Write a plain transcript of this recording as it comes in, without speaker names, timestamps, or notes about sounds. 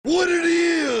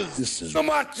This is the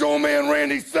Macho Man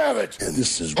Randy Savage. And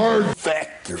this is Hard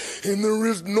Factor. And there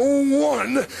is no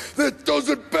one that does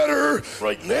it better.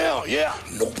 Right now, yeah.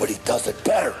 Nobody does it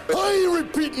better. I ain't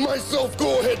repeating myself.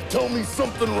 Go ahead, tell me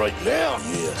something right now.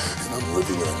 Yeah, and I'm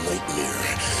living in a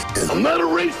nightmare. And I'm not a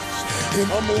racist.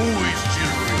 And I'm always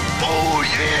jittery. Oh,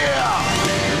 yeah!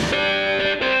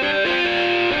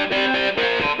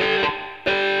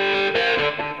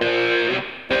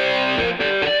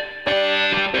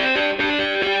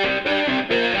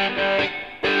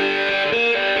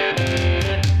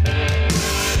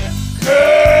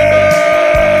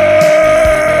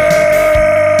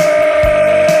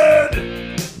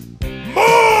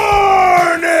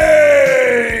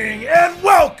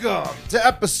 To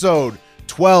episode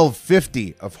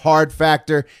 1250 of Hard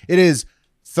Factor. It is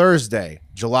Thursday,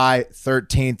 July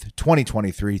 13th,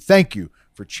 2023. Thank you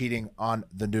for cheating on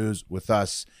the news with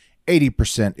us.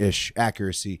 80%-ish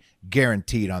accuracy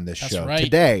guaranteed on this show. Right.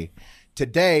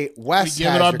 Today, Wes we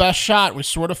give it our best shot. We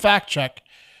sort of fact check.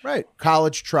 Right.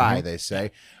 College try, they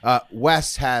say.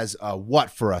 Wes has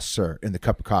what for us, sir, in the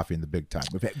cup of coffee in the big time.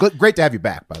 Great to have you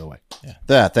back, by the way.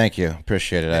 Yeah, thank you.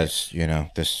 Appreciate it. As you know,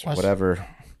 this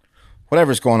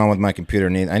whatever's going on with my computer,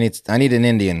 I need an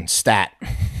Indian stat.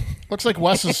 Looks like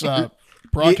Wes is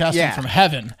broadcasting from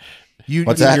heaven.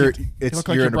 What's that?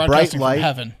 You're in a bright light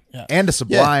heaven. Yeah. And a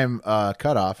sublime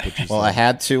cutoff. Which is I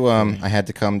had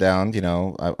to come down. You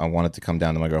know, I wanted to come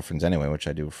down to my girlfriend's anyway, which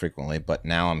I do frequently. But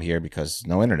now I'm here because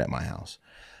no internet at my house.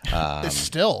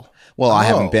 Still. Well, I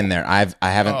haven't been there. I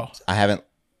haven't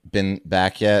been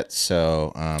back yet.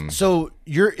 So so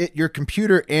your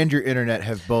computer and your internet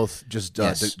have both just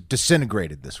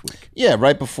disintegrated this week. Yeah,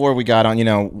 right before we got on, you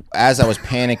know, as I was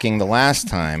panicking the last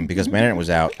time because my internet was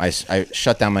out, I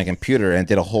shut down my computer and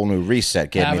did a whole new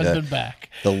reset. Gave me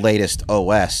the latest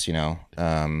OS, you know.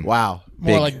 Wow.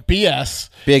 More like BS.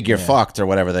 Big you're fucked or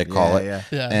whatever they call it.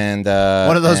 Yeah. And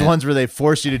one of those ones where they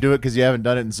force you to do it because you haven't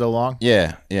done it in so long.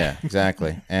 Yeah,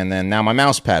 exactly. And then now my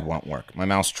mouse pad won't work. My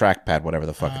mouse trackpad, whatever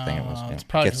the fuck thing it was. It's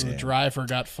probably because the driver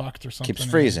got fucked or something. Keeps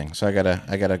freezing, so I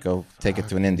gotta go take it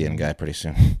to an Indian guy pretty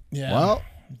soon. Yeah. Well,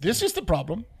 this is the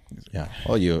problem. Yeah.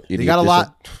 Well, you got a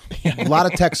lot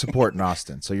of tech support in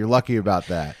Austin, so you're lucky about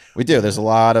that. We do. There's a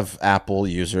lot of Apple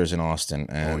users in Austin,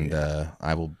 and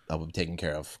I will be taken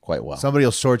care of quite well. Somebody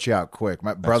will sort you out quick.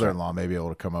 My brother-in-law may be able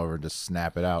to come over and just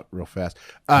snap it out real fast.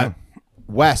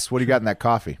 Wes, what do you got in that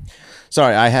coffee?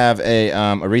 Sorry, I have a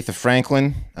Aretha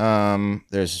Franklin.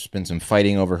 There's been some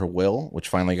fighting over her will, which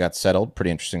finally got settled.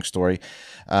 Pretty interesting story.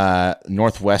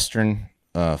 Northwestern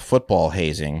football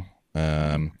hazing.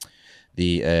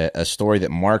 A story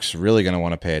that Mark's really going to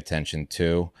want to pay attention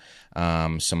to.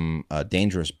 Some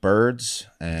dangerous birds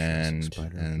and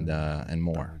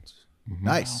more. Mm-hmm.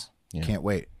 Nice. Yeah. Can't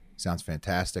wait. Sounds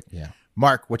fantastic. Yeah.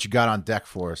 Mark, what you got on deck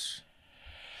for us?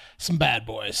 Some bad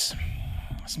boys.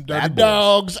 Some dirty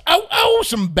dogs. Oh,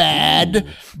 some bad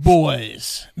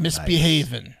boys.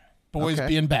 Misbehaving. Nice. Boys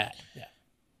being bad. Yeah.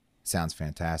 Sounds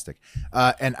fantastic.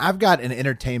 And I've got an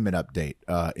entertainment update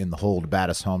in the Hold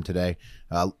Battis home today.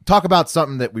 Talk about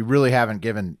something that we really haven't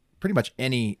given pretty much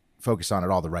any focus on at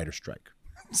all, the writer's strike.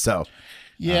 So,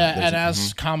 and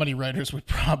as comedy writers, we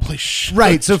probably should.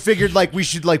 Right. So figured like we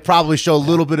should like probably show a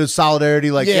little bit of solidarity.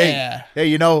 Like, hey,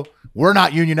 you know, we're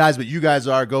not unionized, but you guys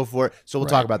are. Go for it. So we'll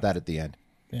talk about that at the end.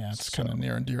 Yeah, it's kind of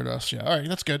near and dear to us. Yeah. All right.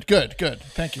 That's good. Good.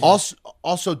 Thank you.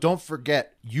 Also, don't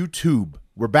forget YouTube.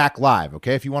 We're back live,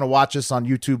 okay? If you want to watch us on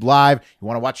YouTube live, you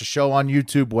want to watch a show on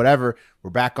YouTube, whatever, we're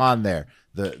back on there.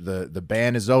 The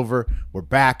ban is over. We're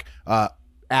back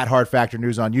at Hard Factor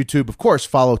News on YouTube. Of course,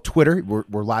 follow Twitter.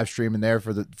 We're live streaming there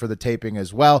for the taping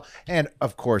as well. And,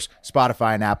 of course,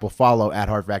 Spotify and Apple. Follow at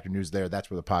Hard Factor News there.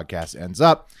 That's where the podcast ends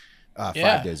up 5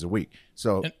 days a week.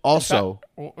 So in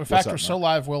fact, we're so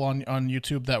live, Will, on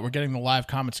YouTube that we're getting the live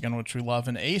comments again, which we love.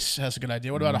 And Ace has a good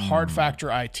idea. What about a Hard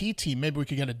Factor IT team? Maybe we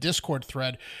could get a Discord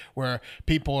thread where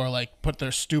people are like put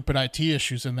their stupid IT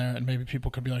issues in there, and maybe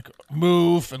people could be like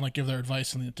move and like give their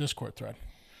advice in the Discord thread.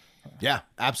 Yeah,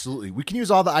 absolutely. We can use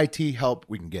all the IT help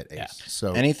we can get, Ace. Yeah.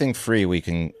 So anything free we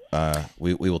can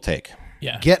we will take.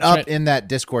 Yeah, get up in that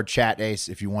Discord chat, Ace,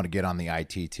 if you want to get on the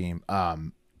IT team.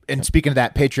 And speaking of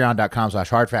that,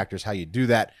 patreon.com/hardfactor is how you do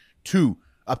that.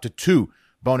 Up to two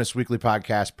bonus weekly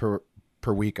podcasts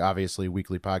per week, obviously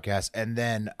weekly podcasts, and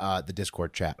then the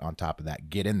Discord chat on top of that.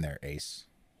 Get in there, Ace.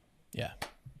 Yeah,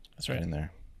 that's right. Get in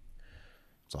there.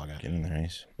 That's all I got. Get in there,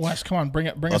 Ace. Wes, come on, bring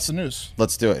us the news.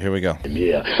 Let's do it. Here we go.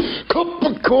 Yeah, cup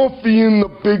of coffee in the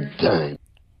big time.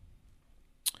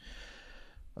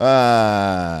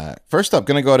 First up,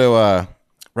 gonna go to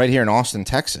right here in Austin,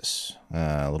 Texas.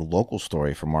 A little local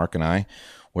story for Mark and I.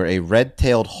 where a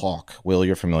red-tailed hawk. Will,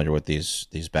 you're familiar with these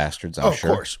bastards? I'm sure.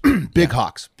 Of course, big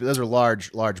hawks. Those are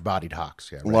large-bodied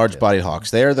hawks. Yeah, large-bodied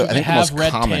hawks. They are the I think the most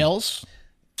red common. Tails?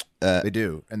 They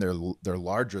do, and they're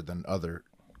larger than other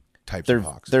types of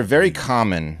hawks. They're very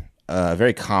common.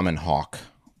 Very common hawk.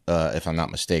 If I'm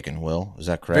not mistaken, Will, is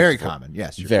that correct? Very common.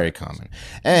 Yes, very common,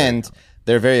 and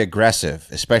they're very aggressive,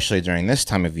 especially during this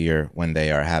time of year when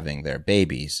they are having their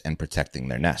babies and protecting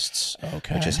their nests,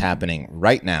 which is happening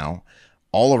right now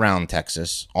all around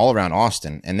Texas, all around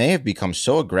Austin, and they have become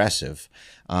so aggressive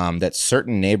that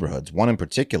certain neighborhoods, one in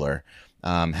particular,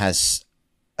 has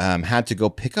had to go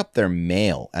pick up their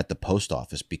mail at the post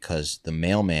office because the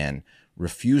mailman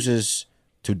refuses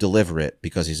to deliver it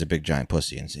because he's a big giant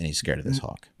pussy and he's scared of this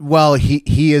hawk. Well,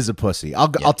 he is a pussy. I'll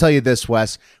tell you this,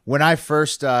 Wes. When I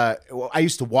first, I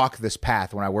used to walk this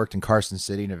path when I worked in Carson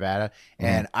City, Nevada,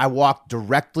 and I walked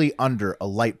directly under a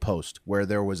light post where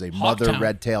there was a mother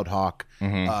red-tailed hawk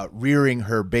rearing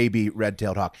her baby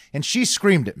red-tailed hawk, and she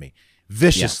screamed at me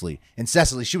viciously,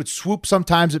 incessantly. She would swoop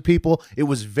sometimes at people. It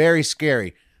was very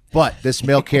scary. But this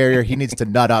mail carrier, he needs to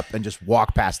nut up and just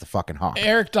walk past the fucking hawk.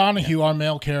 Eric Donahue, our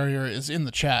mail carrier, is in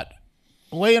the chat.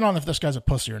 Weigh in on if this guy's a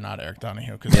pussy or not, Eric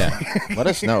Donahue. Let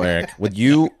us know, Eric. Would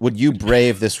you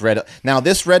brave this red? Now,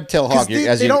 this red-tailed hawk,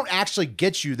 they don't actually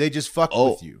get you; they just fuck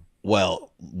with you. Well,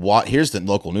 here's the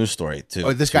local news story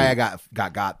too. This guy got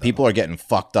though. People are getting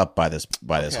fucked up by this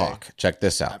hawk. Check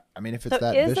this out. I mean, if it's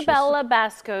that Isabella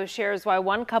Basco shares why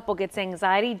one couple gets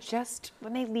anxiety just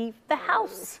when they leave the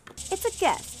house. It's a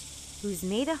guest who's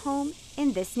made a home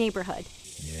in this neighborhood.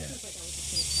 Yeah.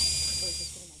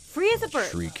 Free as a bird,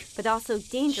 Shriek. but also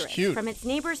dangerous from its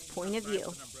neighbor's point of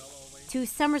view. 2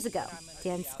 summers ago,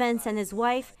 Dan Spence and his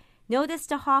wife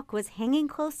noticed a hawk was hanging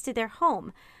close to their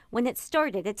home when it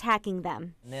started attacking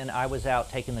them. And then I was out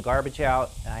taking the garbage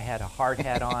out. I had a hard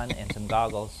hat on and some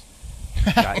goggles.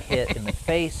 Got hit in the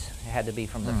face. It had to be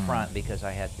from the front because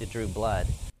it drew blood.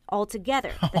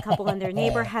 Altogether, the couple and their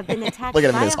neighbor have been attacked Look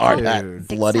at him by in his a hard hawk hat, 6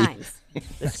 bloody. times.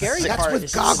 The scary That's part with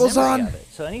is goggles the memory on? of it.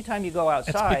 So anytime you go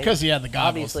outside, because he had the goggles.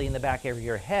 Obviously in the back of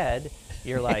your head,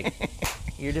 you're like,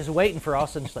 you're just waiting for all of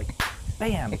a sudden just like,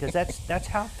 bam, because that's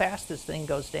how fast this thing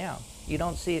goes down. You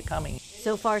don't see it coming.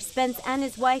 So far, Spence and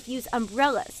his wife use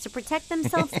umbrellas to protect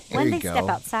themselves when they step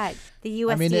outside. The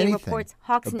USDA reports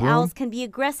hawks and owls can be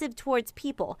aggressive towards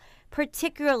people,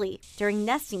 particularly during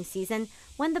nesting season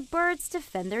when the birds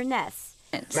defend their nests.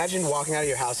 Imagine walking out of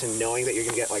your house and knowing that you're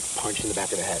going to get punched in the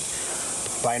back of the head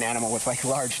by an animal with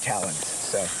large talons.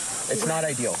 So it's not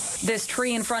ideal. This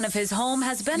tree in front of his home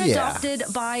has been adopted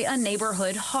by a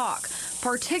neighborhood hawk,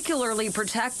 particularly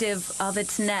protective of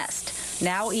its nest.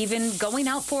 Now even going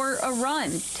out for a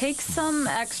run takes some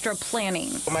extra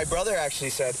planning. My brother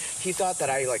actually said he thought that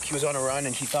he was on a run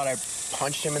and he thought I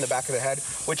punched him in the back of the head,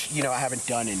 which, I haven't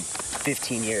done in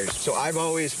 15 years. So I've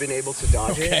always been able to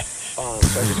dodge it. So I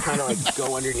just kind of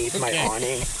go underneath my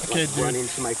awning, run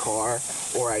into my car,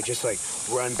 or I just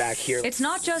run back here. It's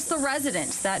not just the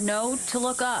residents that know to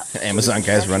look up. Amazon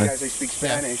guys running. Guys, they speak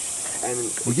Spanish. And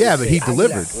but he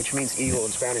delivered. Which means eagle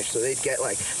in Spanish. So they'd get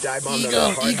dive bombed on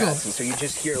their hard hats. And so you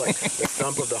just hear the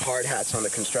thump of the hard hats on the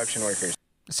construction workers.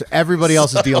 So everybody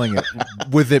else is dealing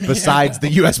with it besides the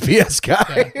USPS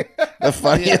guy. The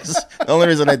funniest, the only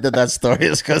reason I did that story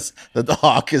is because the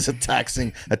hawk is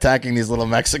attacking these little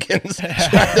Mexicans. On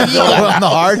the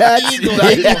hard hats?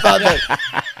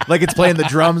 Like it's playing the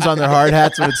drums on their hard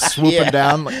hats when it's swooping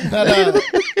down.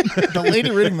 The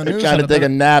lady reading the news trying to take a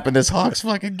nap and this hawk's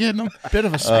fucking getting them. Bit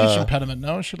of a speech impediment.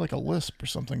 No, she had a lisp or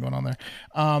something going on there.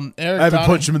 I haven't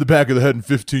punched him in the back of the head in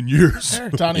 15 years.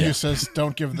 Eric Donahue says,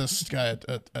 don't give this guy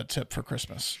a tip for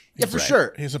Christmas. Yeah, for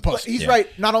sure. He's a pussy. He's right.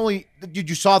 Not only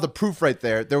you saw the proof right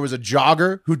there. There was a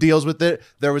jogger who deals with it.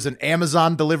 There was an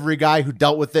Amazon delivery guy who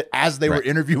dealt with it as they were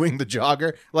interviewing the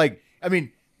jogger. Look,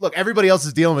 everybody else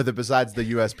is dealing with it besides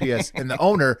the USPS and the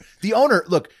owner. The owner,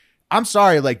 look, I'm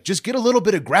sorry, just get a little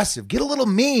bit aggressive. Get a little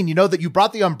mean. That you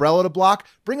brought the umbrella to block.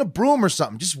 Bring a broom or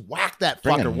something. Just whack that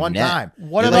fucker one time.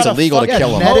 What about illegal to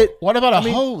kill him? What about a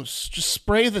hose? Just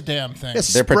spray the damn thing. Yeah,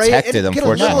 they're protected,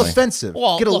 unfortunately. Get a little offensive.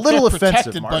 Well, get a little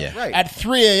offensive, but Right. at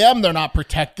 3 a.m. they're not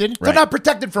protected. They're not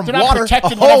protected from They're water. not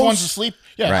protected when everyone's asleep.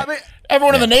 Yeah, Right. I mean,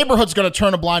 everyone in the neighborhood's going to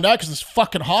turn a blind eye because this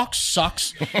fucking hawk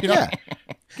sucks. Yeah.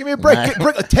 Give me a break.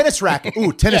 Bring a tennis racket.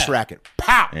 Ooh, tennis racket.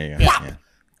 Pow. There you go. Pop. Yeah.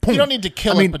 You don't need to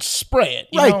kill it, but spray it.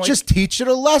 Right, just teach it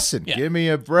a lesson. Yeah. Give me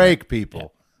a break,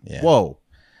 people. Yeah. Whoa.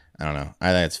 I don't know.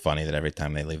 I think it's funny that every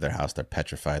time they leave their house, they're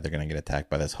petrified they're going to get attacked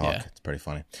by this hawk. Yeah. It's pretty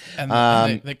funny.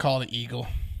 And they call it eagle.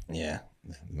 Yeah.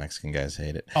 Mexican guys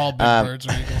hate it. All big birds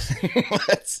are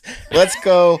eagles. Let's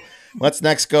go. Let's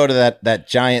next go to that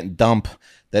giant dump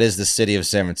that is the city of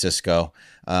San Francisco,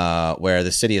 where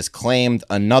the city has claimed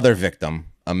another victim.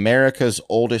 America's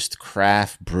oldest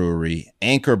craft brewery,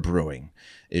 Anchor Brewing,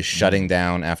 is shutting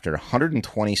down after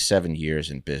 127 years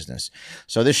in business.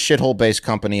 So this shithole-based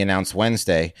company announced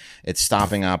Wednesday it's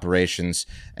stopping operations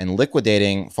and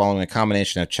liquidating following a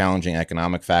combination of challenging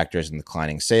economic factors and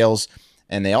declining sales.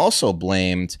 And they also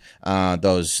blamed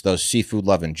those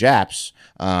seafood-loving Japs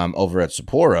over at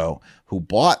Sapporo, who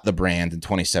bought the brand in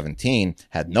 2017,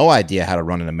 had no idea how to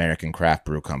run an American craft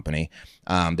brew company.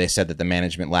 They said that the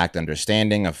management lacked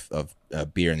understanding of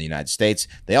beer in the United States.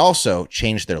 They also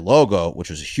changed their logo, which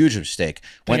was a huge mistake.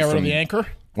 They got rid of the anchor?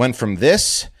 Went from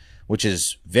this, which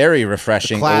is very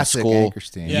refreshing, old school,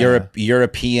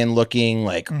 European-looking,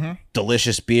 like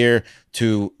delicious beer,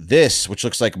 to this, which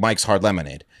looks like Mike's Hard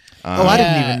Lemonade. I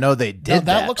didn't even know they did that.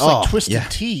 That looks like Twisted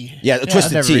Tea. Yeah,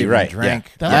 Twisted Tea, right. I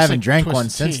haven't drank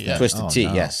one since then. Twisted Tea,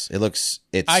 yes.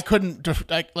 I couldn't,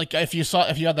 like, if you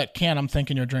had that can, I'm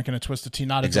thinking you're drinking a Twisted Tea,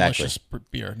 not a delicious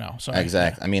beer. No, sorry.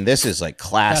 Exactly. I mean, this is like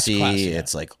classy.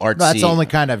 It's like artsy. That's the only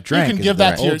kind of drink. You can give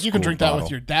that to you can drink that with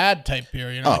your dad type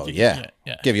beer. You know?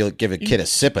 Give a kid a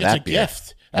sip of that beer.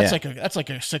 Gift. That's like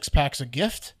a 6-pack's a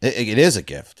gift. It is a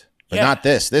gift, but not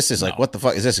this. This is like, what the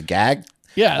fuck? Is this a gag?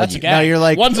 Yeah, that's a gag. Now you're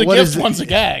like, one's a gift, one's a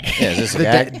gag. Yeah, is this a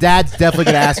gag? Dad's definitely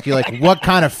going to ask you, like, what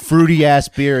kind of fruity ass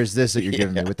beer is this that you're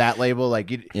giving me with that label? Like,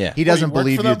 he doesn't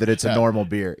believe you that it's a normal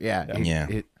beer. Yeah.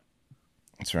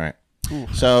 That's right.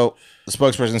 So the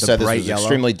spokesperson said this was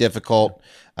extremely difficult.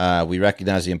 We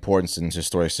recognize the importance and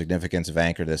historic significance of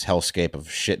Anchor to this hellscape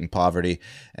of shit and poverty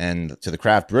and to the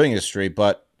craft brewing industry,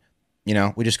 but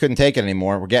we just couldn't take it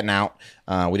anymore. We're getting out.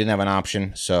 We didn't have an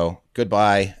option. So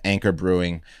goodbye, Anchor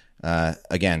Brewing.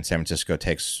 Again, San Francisco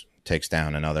takes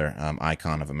down another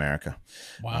icon of America.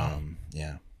 Wow.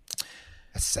 Yeah.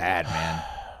 That's sad, man.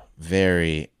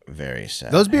 Very, very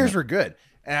sad. Those beers were good.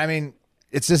 And I mean,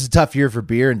 it's just a tough year for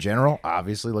beer in general.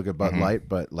 Obviously, look at Bud Light,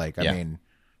 but I mean,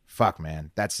 fuck, man.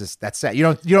 That's sad.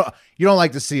 You don't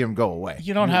like to see them go away.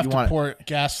 You don't have to pour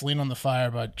gasoline on the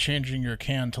fire by changing your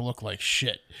can to look like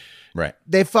shit. Right.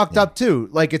 They fucked up too.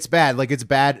 Like, it's bad. Like, it's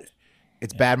bad.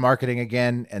 It's bad marketing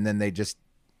again, and then they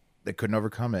couldn't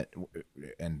overcome it,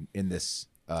 and in this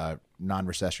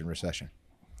recession.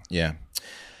 Yeah.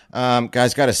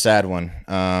 Guys, got a sad one.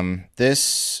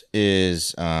 This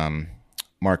is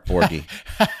Mark Borgi.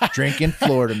 Drinking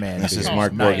Florida man. This is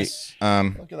Mark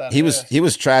Borgi. He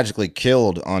was tragically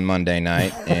killed on Monday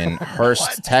night in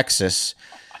Hurst, Texas,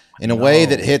 in a way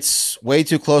that hits way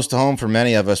too close to home for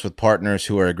many of us with partners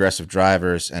who are aggressive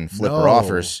drivers and flipper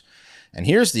offers. And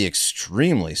here's the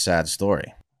extremely sad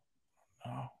story.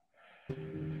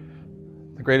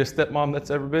 The greatest stepmom that's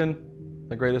ever been,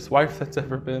 the greatest wife that's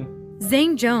ever been.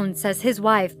 Zane Jones says his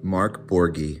wife, Mark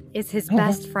Borgi, is his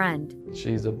best friend.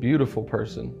 She's a beautiful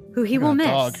person. Who he will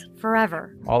miss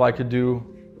forever. All I could do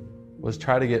was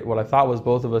try to get what I thought was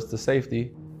both of us to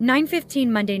safety. 9:15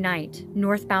 Monday night,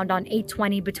 northbound on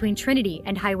 820 between Trinity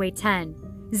and Highway 10.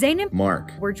 Zane and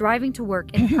Mark were driving to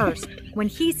work in Hurst when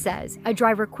he says a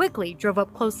driver quickly drove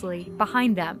up closely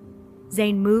behind them.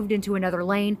 Zane moved into another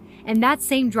lane, and that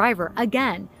same driver,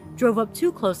 again, drove up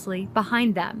too closely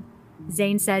behind them.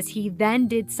 Zane says he then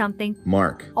did something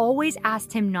Mark always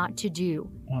asked him not to do.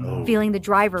 Feeling the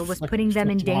driver was putting them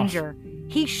in danger,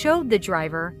 he showed the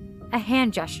driver a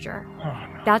hand gesture.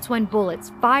 That's when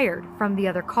bullets fired from the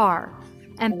other car,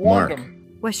 and Mark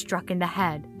was struck in the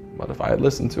head. But if I had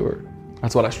listened to her,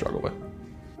 that's what I struggle with.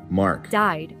 Mark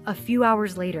died a few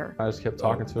hours later. I just kept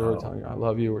talking to her, telling her, I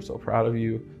love you, we're so proud of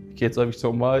you. The kids love you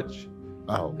so much.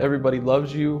 Everybody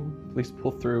loves you. Please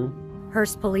pull through.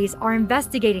 Hearst police are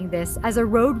investigating this as a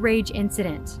road rage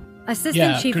incident.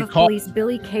 Assistant Chief of Police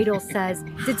Billy Cadle says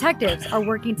detectives are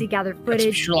working to gather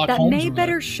footage that may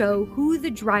better show who the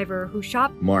driver who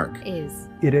shot Mark is.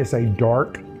 It is a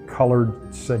dark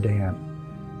colored sedan,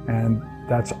 and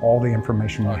that's all the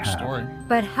information we have.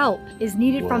 But help is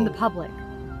needed from the public.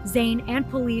 Zane and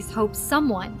police hope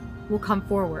someone will come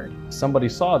forward. Somebody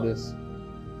saw this.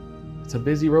 It's a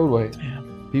busy roadway.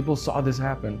 People saw this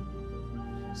happen.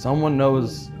 Someone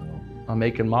knows a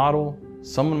make and model.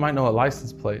 Someone might know a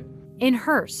license plate. In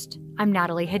Hearst, I'm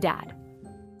Natalie Haddad.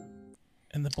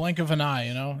 In the blink of an eye,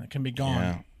 it can be gone.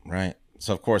 Yeah, right.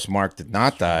 So, of course, Mark did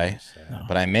not die,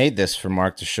 but I made this for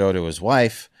Mark to show to his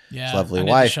wife, his lovely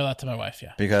wife. To show that to my wife,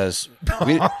 because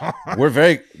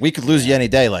we could lose you any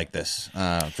day like this,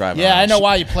 driving. Yeah, I know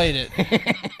why you played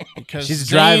it. Because she's a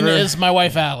Jane driver. is my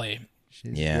wife, Allie.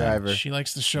 She's a driver. She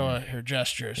likes to show her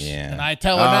gestures. Yeah. And I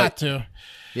tell her not to.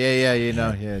 Yeah.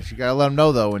 She got to let them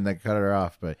know, though, when they cut her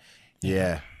off. But,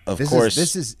 yeah. Of course.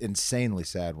 This is insanely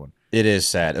sad one. It is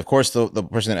sad. Of course, the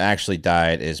person that actually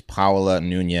died is Paula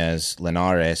Nunez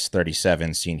Linares,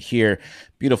 37, seen here.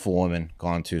 Beautiful woman,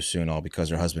 gone too soon, all because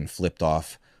her husband flipped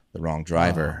off the wrong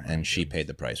driver, and she paid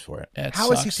the price for it.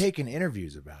 How is he taking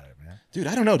interviews about it, man? Dude,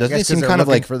 I don't know. Doesn't he seem kind of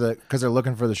like because they're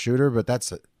looking for the shooter? But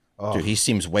that's it. Oh. Dude, he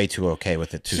seems way too okay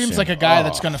with it too soon. Seems like a guy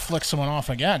that's going to flick someone off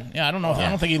again. Yeah, I don't know. I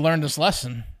don't think he learned his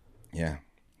lesson. Yeah,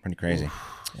 pretty crazy.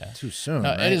 Yeah. Too soon.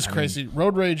 Right? It is crazy.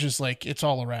 Road rage is like, it's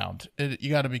all around. You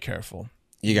got to be careful.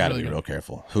 You got to be real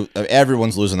careful.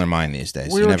 Everyone's losing their mind these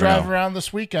days. We were driving around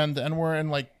this weekend, and we're in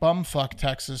like bumfuck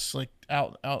Texas, like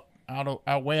out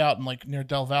way out in like near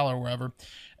Del Valle or wherever.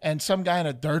 And some guy on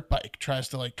a dirt bike tries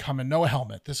to like come in, no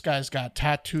helmet. This guy's got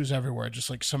tattoos everywhere, just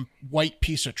like some white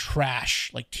piece of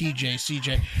trash, like TJ,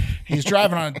 CJ. He's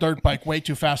driving on a dirt bike way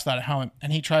too fast without a helmet,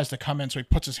 and he tries to come in, so he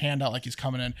puts his hand out like he's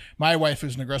coming in. My wife,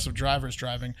 who's an aggressive driver, is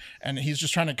driving, and he's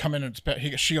just trying to come in, and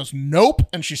she goes, nope,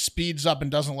 and she speeds up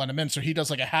and doesn't let him in. So he does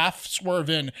like a half swerve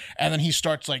in, and then he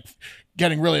starts like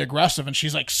getting really aggressive, and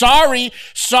she's like, sorry,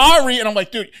 and I'm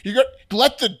like, dude, you got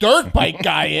let the dirt bike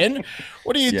guy in.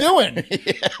 What are you doing?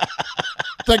 Yeah.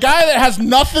 The guy that has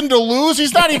nothing to lose,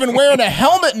 he's not even wearing a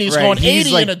helmet, and he's going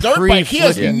 80 like in a dirt bike. He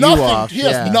has nothing. He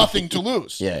has nothing to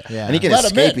lose. Yeah. And he can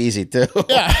escape easy too.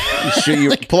 Yeah,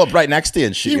 you pull up right next to you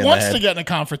and shoot. He wants to get in a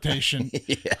confrontation.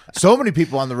 So many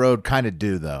people on the road kind of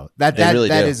do though. That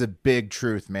is a big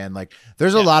truth, man. Like,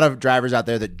 there's a lot of drivers out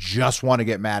there that just want to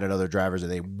get mad at other drivers,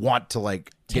 and they want to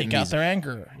like take out their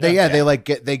anger. They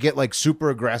get like super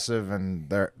aggressive, and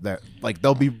they're like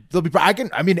they'll be.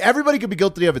 I mean, everybody could be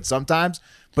guilty of it sometimes,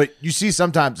 but you see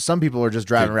sometimes some people are just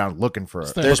driving around looking for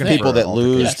it. There's people that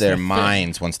lose their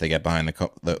minds once they get behind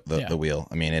the wheel.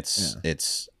 I mean,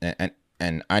 it's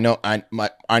and I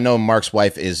know Mark's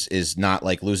wife is not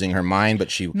like losing her mind,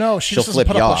 but she'll flip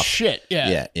you off. Shit.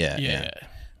 Yeah.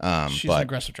 She's an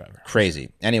aggressive driver.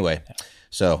 Crazy. Anyway,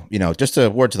 so just a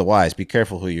word to the wise: be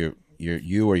careful who you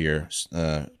or your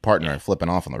partner are flipping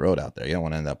off on the road out there. You don't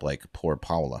want to end up like poor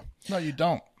Paula. No, you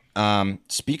don't.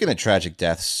 Speaking of tragic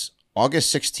deaths,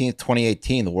 August 16th,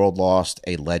 2018, the world lost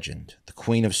a legend. The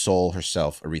Queen of Soul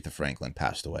herself, Aretha Franklin,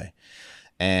 passed away.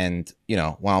 And,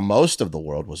 while most of the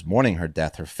world was mourning her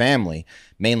death, her family,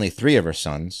 mainly 3 of her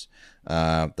sons,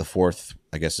 the fourth,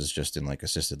 I guess, is just in like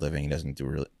assisted living. He doesn't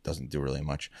do really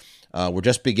much. Were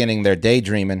just beginning their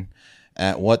daydreaming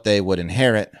at what they would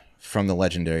inherit from the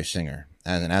legendary singer.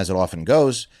 And as it often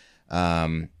goes,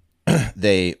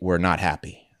 they were not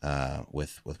happy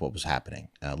with what was happening.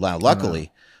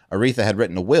 Luckily, Aretha had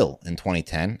written a will in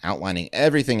 2010 outlining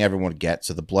everything everyone would get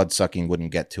so the blood-sucking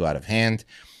wouldn't get too out of hand.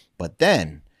 But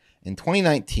then, in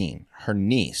 2019, her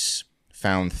niece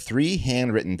found 3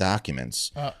 handwritten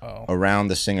documents around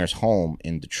the singer's home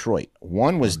in Detroit.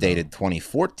 One was dated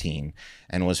 2014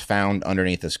 and was found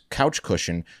underneath his couch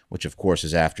cushion, which of course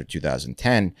is after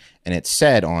 2010, and it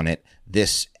said on it,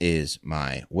 "This is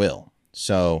my will."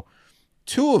 So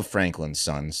 2 of Franklin's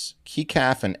sons,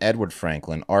 Kekaf and Edward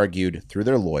Franklin, argued through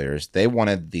their lawyers they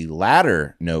wanted the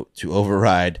latter note to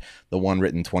override the one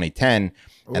written 2010,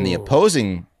 and the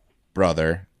opposing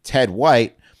brother, Ted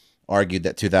White, argued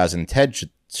that 2010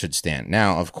 should stand.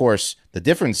 Now, of course, the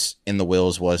difference in the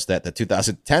wills was that the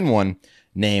 2010 one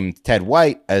named Ted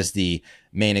White as the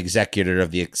main executor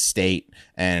of the estate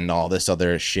and all this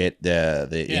other shit, the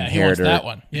inheritor. He wants that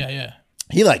one. Yeah.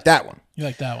 He liked that one. You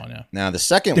like that one, yeah. Now, the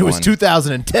second one... It was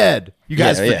 2010. You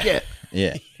guys forget.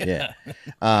 Yeah.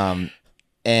 And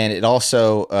it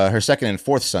also, her second and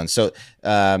fourth son. So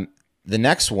the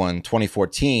next one,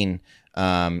 2014...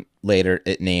 later,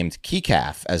 it named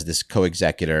Kekaf as this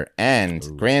co-executor and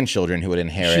grandchildren who would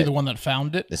inherit. Is she the one that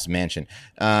found it? This mansion.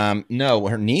 No,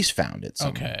 her niece found it.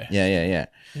 Okay. Yeah.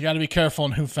 You got to be careful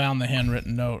on who found the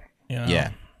handwritten note. Yeah.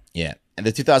 And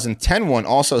the 2010 one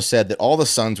also said that all the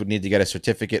sons would need to get a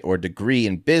certificate or degree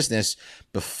in business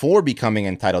before becoming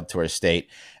entitled to her estate.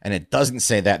 And it doesn't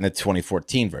say that in the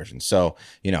 2014 version. So,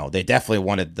 they definitely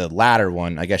wanted the latter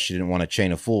one. I guess she didn't want a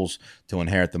chain of fools to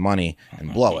inherit the money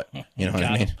and blow it. You know what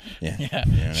I mean?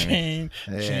 Yeah. Chain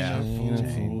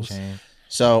of fools.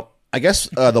 So I guess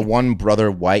the one brother,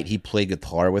 White, he played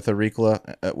guitar with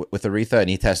Aretha, and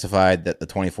he testified that the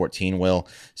 2014 will,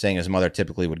 saying his mother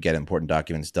typically would get important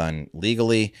documents done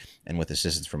legally and with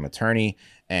assistance from attorney,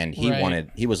 and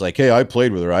he was like, hey, I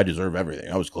played with her, I deserve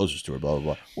everything, I was closest to her, blah,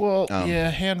 blah, blah. Well,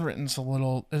 handwritten's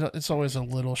it's always a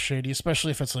little shady,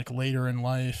 especially if it's like later in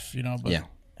life, but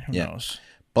who knows?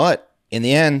 But in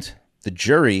the end, the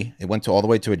jury, it went all the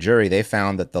way to a jury, they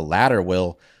found that the latter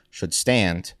will should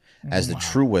stand as the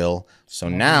true will. So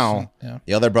now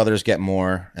the other brothers get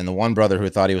more, and the one brother who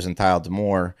thought he was entitled to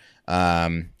more,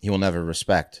 he will never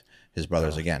respect his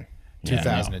brothers again.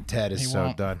 2010 is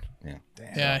so done. Yeah.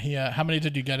 Damn. Yeah. How many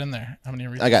did you get in there? How many?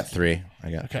 I got 3.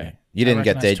 Okay. 3. You didn't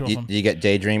get you get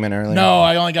Daydreaming earlier? No,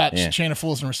 I only got Chain of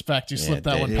Fools and Respect. You slipped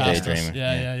that one past us.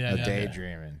 Yeah.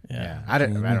 Daydreaming. Yeah. I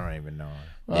don't even know.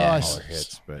 Well, all her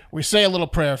hits, but we say a little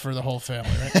prayer for the whole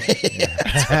family, right?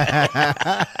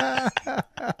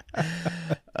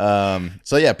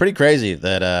 So yeah, pretty crazy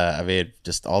that I mean,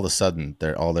 just all of a sudden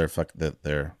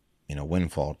their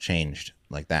windfall changed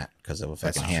like that because of a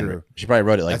fucking hand. She probably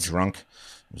wrote it like drunk.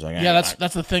 Like,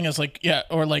 that's the thing is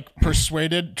or like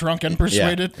persuaded, drunk and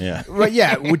persuaded. Yeah. Right.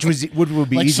 Yeah. Which would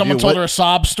be like easy someone told her a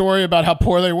sob story about how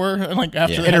poor they were, and like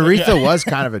after. And Aretha was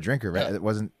kind of a drinker, right? It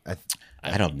wasn't. I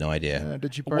have no idea.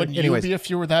 Did she party? Wouldn't you be if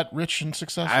you were that rich and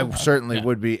successful? I certainly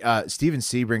would be. Stephen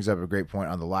C. brings up a great point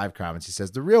on the live comments. He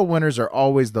says the real winners are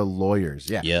always the lawyers.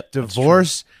 Yeah. Yep.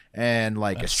 Divorce and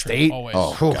like estate.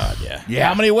 Oh God, yeah. Yeah.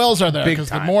 How many wills are there? Because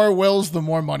the more wills, the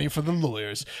more money for the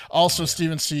lawyers. Also,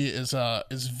 Stephen C. is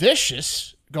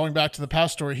vicious. Going back to the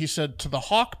past story, he said to the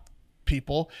Hawk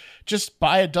people, just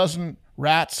buy a dozen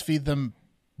rats, feed them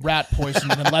rat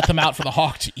poison, and then let them out for the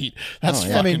hawk to eat. That's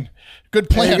fucking good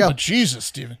plan. But Jesus,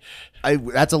 Steven.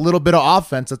 That's a little bit of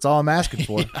offense. That's all I'm asking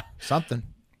for. Something.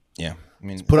 Yeah. I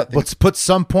mean, let's put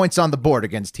some points on the board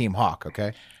against Team Hawk,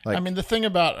 okay? I mean, the thing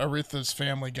about Aretha's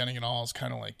family getting it all is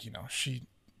kind of like, she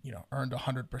earned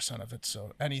 100% of it,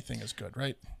 so anything is good,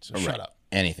 right? So shut up.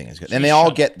 Anything is good. And they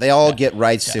all get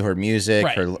rights to her music,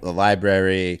 her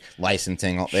library,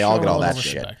 licensing. They all get all that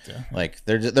shit. Like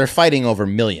they're fighting over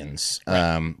millions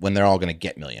when they're all going to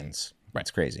get millions. Right.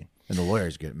 It's crazy. And the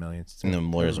lawyers get millions too. And the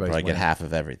lawyers will probably get half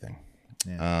of everything.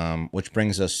 Yeah. Which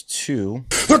brings us to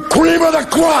the cream of the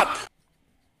crop.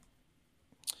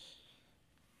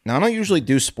 Now, I don't usually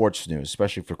do sports news,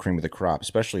 especially for cream of the crop,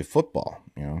 especially football.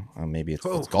 Maybe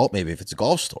it's golf. Maybe if it's a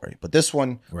golf story, but this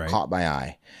one caught my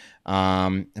eye.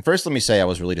 And first, let me say I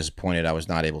was really disappointed I was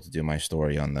not able to do my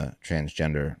story on the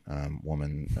transgender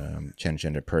woman,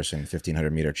 transgender person,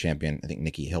 1500 meter champion. I think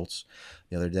Nikki Hiltz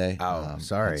the other day. Oh,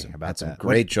 sorry about that. Some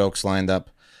great jokes lined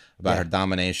up about her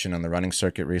domination on the running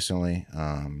circuit recently.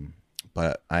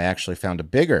 But I actually found a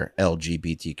bigger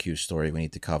LGBTQ story we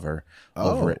need to cover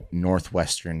over at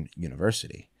Northwestern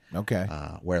University. Okay.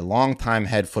 Where longtime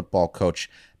head football coach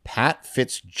Pat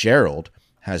Fitzgerald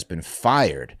has been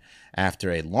fired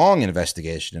after a long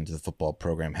investigation into the football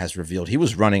program has revealed he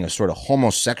was running a sort of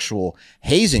homosexual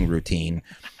hazing routine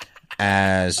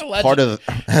as part of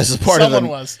Someone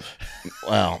was.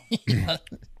 Well,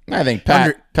 I think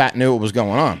Pat knew what was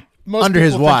going on. Most under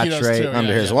his watch, right?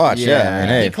 Under his watch, yeah.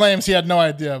 I mean, he claims he had no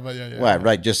idea, but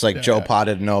right. Just like Joe Pod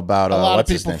didn't know about. A lot of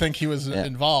people think he was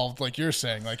involved, like you're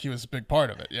saying, like he was a big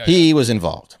part of it. He was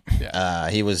involved.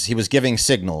 Yeah. He was giving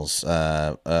signals,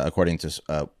 according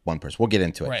to one person. We'll get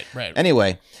into it. Right.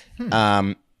 Anyway,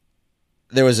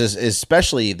 there was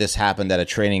especially this happened at a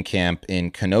training camp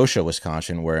in Kenosha,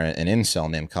 Wisconsin, where an incel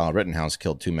named Kyle Rittenhouse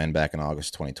killed 2 men back in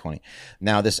August 2020.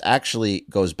 Now, this actually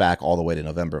goes back all the way to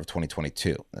November of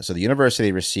 2022. So the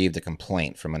university received a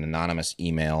complaint from an anonymous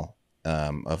email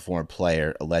of a former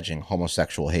player alleging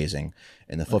homosexual hazing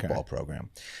in the football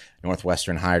program.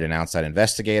 Northwestern hired an outside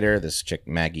investigator, this chick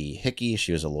Maggie Hickey.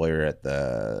 She was a lawyer at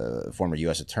the former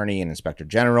U.S. Attorney and Inspector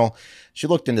General. She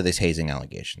looked into these hazing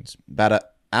allegations.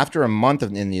 After a month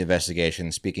in the investigation,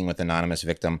 speaking with an anonymous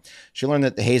victim, she learned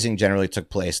that the hazing generally took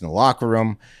place in the locker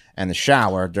room and the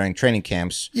shower during training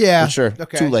camps, which are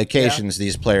two locations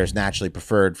these players naturally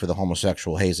preferred for the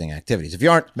homosexual hazing activities. If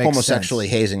you aren't homosexually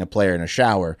hazing a player in a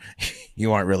shower,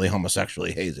 you aren't really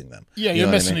homosexually hazing them. Yeah, you're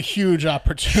missing a huge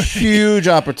opportunity. Huge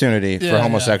opportunity for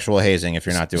homosexual hazing if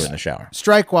you're not doing it in the shower.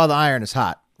 Strike while the iron is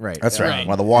hot. Right. That's right.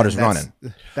 While the water's running.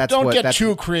 Don't get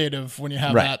too creative when you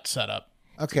have that set up.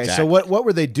 Okay, exactly. So what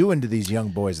were they doing to these young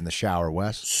boys in the shower,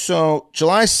 Wes? So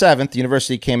July 7th, the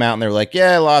university came out and they were like,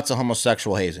 lots of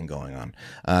homosexual hazing going on.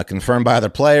 Confirmed by other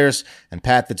players, and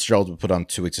Pat Fitzgerald was put on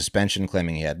 2-week suspension,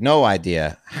 claiming he had no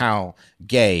idea how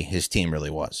gay his team really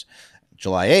was.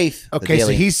 July 8th. Okay, so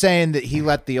he's saying that he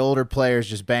let the older players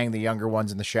just bang the younger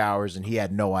ones in the showers, and he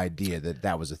had no idea that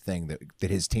that was a thing that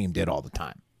his team did all the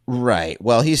time. Right.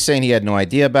 Well, he's saying he had no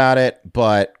idea about it,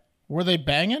 but... Were they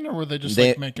banging, or were they just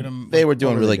making them? They were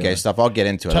doing really gay stuff. I'll get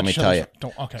into it. Let me tell you.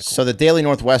 Okay, cool. So the Daily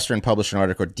Northwestern published an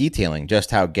article detailing just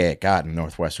how gay it got in the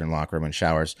Northwestern locker room and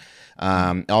showers.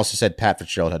 It also said Pat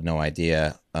Fitzgerald had no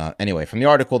idea. Anyway, from the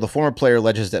article, the former player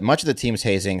alleges that much of the team's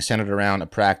hazing centered around a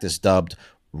practice dubbed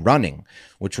running,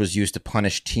 which was used to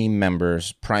punish team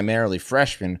members, primarily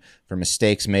freshmen, for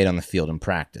mistakes made on the field in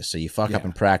practice. So you fuck up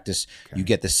in practice, you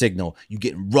get the signal, you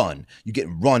get run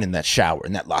in that shower,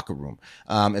 in that locker room.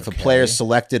 If a player is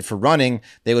selected for running,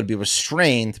 they would be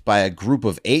restrained by a group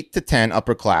of 8 to 10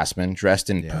 upperclassmen dressed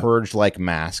in purge-like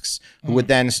masks who would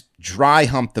then dry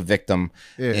hump the victim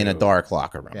in a dark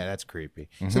locker room. Yeah, that's creepy.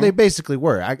 So they basically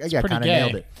were. I kind of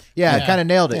nailed it. Yeah, I kind of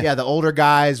nailed it. Yeah, the older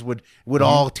guys would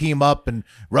all team up and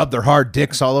rub their hard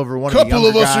dicks all over one of the younger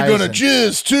guys. Couple of us are going to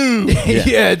jizz, too.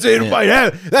 It might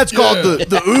have. That's called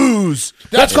the ooze.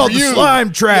 That's called the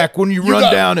slime track when you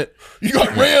run down it. You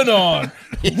got ran on.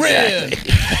 Ran.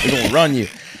 They're going to run you.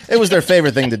 It was their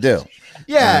favorite thing to do.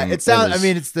 Yeah, it sounds. I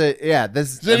mean, it's the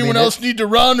Does anyone else need to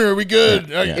run, or are we good?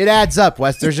 It adds up,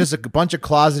 Wes. There's just a bunch of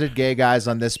closeted gay guys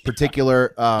on this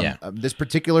particular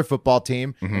football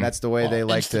team, and that's the way they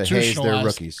like to haze their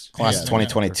rookies. Class of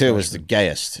 2022 is the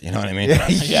gayest. You know what I mean?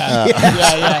 Yeah.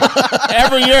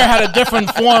 Every year had a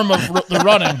different form of the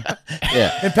running.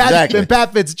 Yeah, and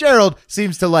Pat Fitzgerald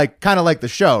seems to kind of like the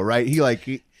show, right?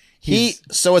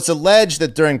 So it's alleged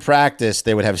that during practice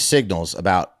they would have signals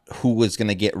about who was going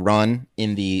to get run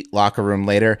in the locker room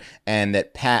later, and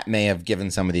that Pat may have given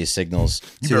some of these signals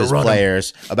to his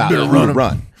players about who to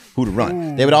run.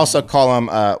 Ooh. They would also call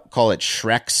it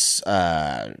Shrek's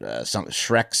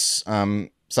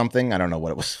something. I don't know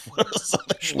what it was.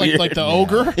 like the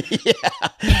ogre.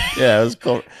 Yeah, it was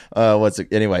called. What's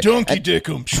it anyway? Donkey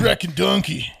Dickum, Shrek and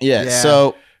Donkey. Yeah.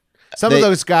 So some of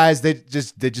those guys, they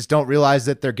just don't realize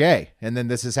that they're gay, and then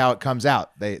this is how it comes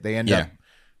out. They end up.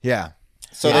 Yeah.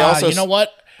 So they also, you know what?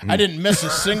 I didn't miss a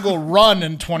single run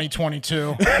in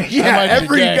 2022.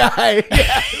 Every guy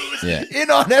in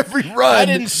on every run. I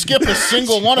didn't skip a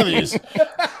single one of these.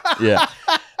 Yeah.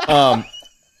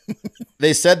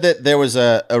 They said that there was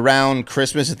around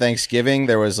Christmas and Thanksgiving,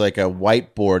 there was like a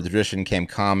whiteboard. The tradition became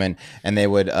common, and they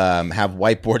would have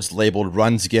whiteboards labeled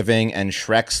Runsgiving and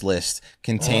Shrek's List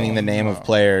containing the name of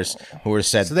players who were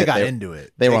said. So they got into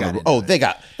it. They were on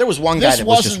the. There was one guy that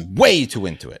was just way too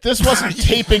into it. This wasn't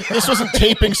taping. This wasn't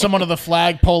taping someone to the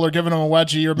flagpole or giving them a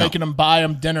wedgie or making them buy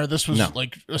them dinner. This was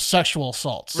like a sexual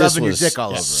assault. Rubbing your dick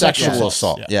all over. Sexual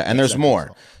assault. Yeah, and there's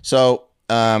more. So.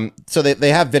 So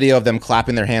they have video of them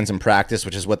clapping their hands in practice,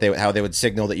 which is how they would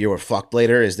signal that you were fucked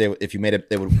later. Is if you made it,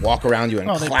 they would walk around you and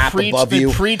clap above you.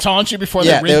 They pre-taunt you before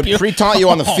they rape you. They would pre-taunt you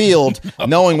on the field,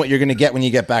 knowing what you're going to get when you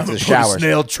get back to the showers.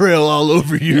 Snail trail all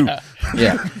over you.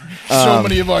 Yeah. So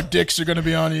many of our dicks are going to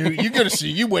be on you. You're going to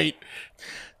see. You wait.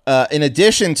 In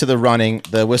addition to the running,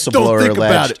 the whistleblower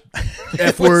alleged.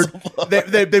 F word.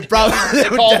 They probably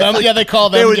call them. Yeah, they call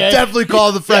them. They would gay. definitely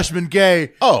call the freshman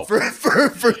gay. Oh,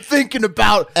 for thinking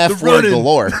about F the word running.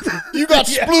 galore. You got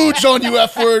splooge on you,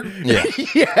 F word.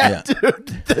 Yeah,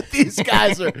 dude. These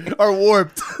guys are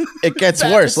warped. It gets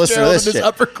worse. Listen to this shit.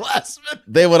 Upperclassmen.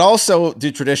 They would also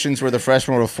do traditions where the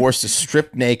freshmen were forced to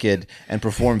strip naked and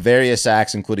perform various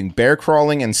acts, including bear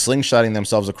crawling and slingshotting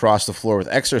themselves across the floor with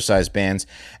exercise bands.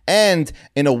 And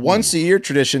in a once-a-year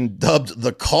tradition dubbed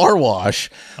the car wash,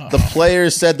 the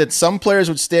players said that some players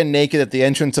would stand naked at the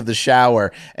entrance of the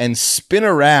shower and spin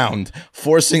around,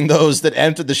 forcing those that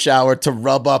entered the shower to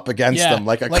rub up against them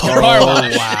like a car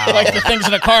wash. Wow. Like the things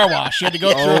in a car wash. You had to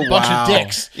go through a bunch of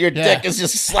dicks. Your dick is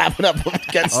just slapping up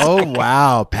against them.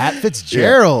 Wow. Pat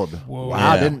Fitzgerald.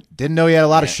 Wow. Didn't know he had a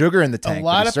lot of sugar in the tank. A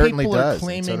lot of people are does,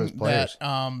 claiming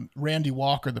that Randy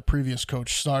Walker, the previous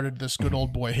coach, started this good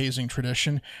old boy hazing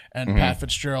tradition, and Pat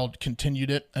Fitzgerald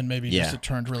continued it, and maybe just it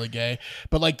turned really gay.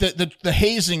 But like the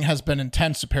hazing has been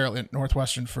intense apparently at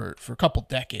Northwestern for a couple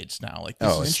decades now. Like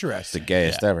this is interesting. The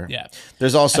gayest ever. Yeah.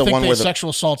 There's also one where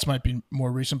sexual assaults might be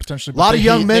more recent potentially. A lot of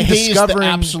young men discovering the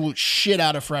absolute shit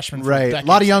out of freshmen. Right. A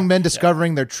lot of young men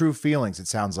discovering their true feelings. It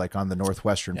sounds like on the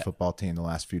Northwestern football team the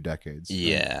last few decades.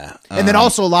 Yeah. And then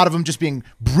also a lot of them just being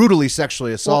brutally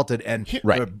sexually assaulted and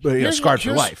scarred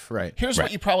for life. Right. Here's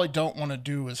what you probably don't want to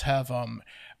do is have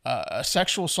a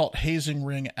sexual assault hazing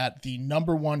ring at the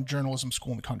 #1 journalism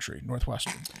school in the country,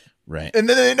 Northwestern. Right. And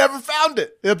then they never found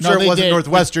it. I'm sure it wasn't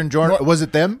Northwestern Journal. Was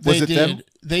it them? Was it them?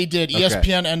 They did.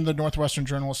 ESPN and the Northwestern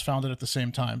Journalist found it at the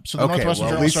same time. So the Northwestern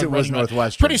at least it was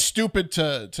Northwestern. Pretty stupid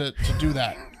to do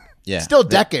that. Yeah. Still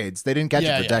decades. They didn't catch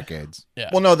it for decades. Yeah.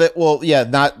 Well, no,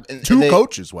 not two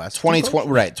coaches, Wes. 2020,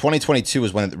 right. 2022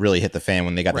 was when it really hit the fan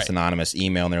when they got this anonymous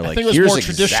email and they're like, I think it was more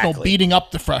traditional beating up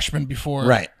the freshmen before.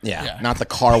 Right. Yeah. Not the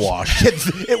car wash.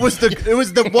 It was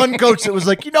the one coach that was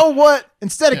like, you know what?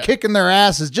 Instead of kicking their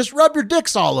asses, just rub your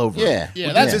dicks all over. Yeah.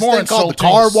 That's more insulting. Called the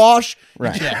car wash.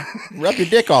 Right. Yeah. Rub your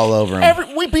dick all over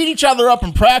them. We beat each other up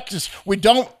in practice. We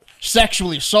don't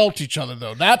sexually assault each other,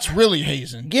 though. That's really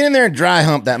hazing. Get in there and dry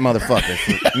hump that motherfucker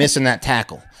for missing that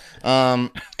tackle.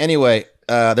 Anyway,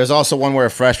 there's also one where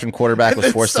a freshman quarterback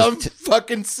was forced some to...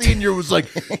 fucking senior was like,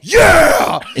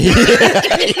 yeah!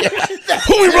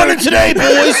 Who we running today,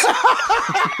 boys?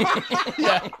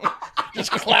 Yeah.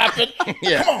 Just clapping.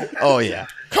 Yeah. Come on. Oh, yeah.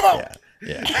 Come on.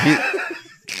 Yeah.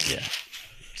 Yeah.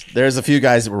 There's a few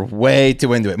guys that were way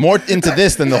too into it. More into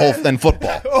this than than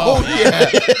football. Oh, yeah.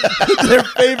 Their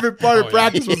favorite part of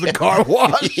practice was the car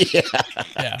wash.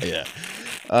 Yeah.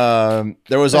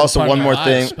 There was also one more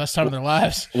thing. Best time of their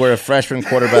lives. Where a freshman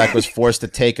quarterback was forced to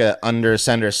take a under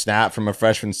center snap from a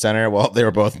freshman center while they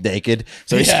were both naked.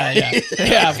 So Of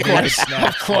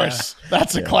course.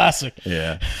 That's a classic.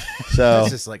 Yeah. So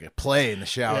it's just like a play in the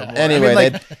shower. Yeah. Anyway, I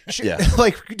mean,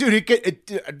 like, dude,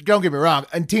 don't get me wrong.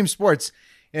 In team sports,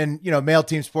 and male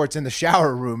team sports in the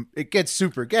shower room, it gets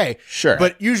super gay. Sure,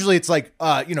 but usually it's like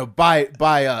by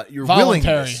your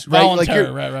willingness, right? Voluntary,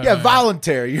 like right.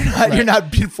 Voluntary. You're not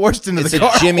being forced into the car.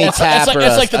 It's a Jimmy Tap or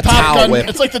it's like the a Top towel Gun. whip.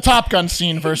 It's like the Top Gun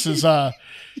scene versus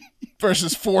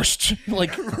forced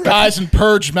guys in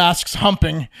purge masks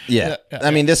humping. Yeah.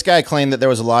 I mean, this guy claimed that there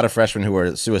was a lot of freshmen who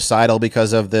were suicidal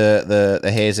because of the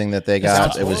hazing that they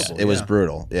got. It was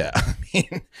brutal. Yeah. I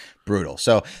mean, brutal.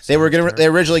 So they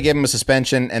originally gave him a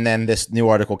suspension, and then this new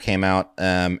article came out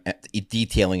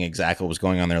detailing exactly what was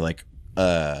going on there. Like,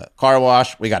 car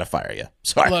wash, we got to fire you.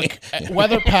 Sorry. Look,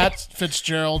 whether Pat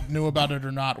Fitzgerald knew about it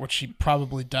or not, which he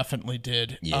probably definitely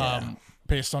did. Yeah.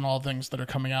 Based on all things that are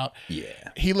coming out. Yeah.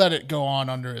 He let it go on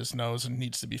under his nose and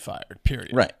needs to be fired,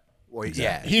 period. Right. Well,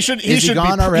 yeah. He should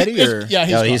gone be, already?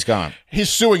 He's gone. He's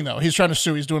suing, though. He's trying to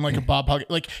sue. He's doing like a Bob Huggins.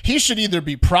 Like, he should either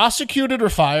be prosecuted or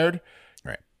fired.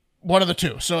 Right. One of the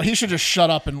two. So he should just shut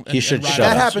up and he should ride shut it up.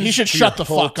 out. That happens. He should to shut your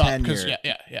the whole fuck up. tenure. Because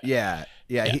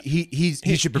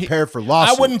he should prepare for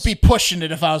lawsuits. I wouldn't be pushing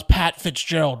it if I was Pat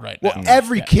Fitzgerald right now. Well,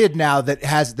 every kid now that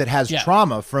has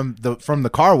trauma from the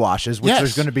car washes, which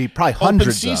there's going to be probably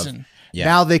hundreds of. Yeah.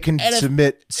 Now they can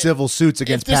submit civil suits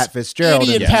against Pat Fitzgerald.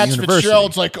 Idiot Pat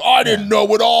Fitzgerald's like, I didn't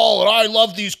know it all, and I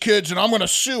love these kids, and I'm going to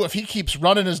sue. If he keeps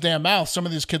running his damn mouth, some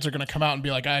of these kids are going to come out and be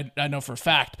like, I know for a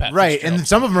fact, Pat Fitzgerald. And then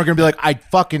some of them are going to be like, I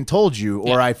fucking told you,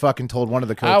 or I fucking told one of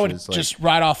the coaches. I would just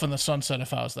ride off in the sunset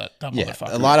if I was that dumb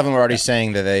motherfucker. A lot of them are already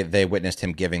saying that they witnessed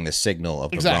him giving the signal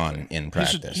of the run in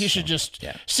practice. He should just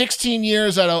 16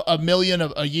 years at $1 million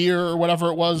a year or whatever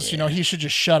it was. He should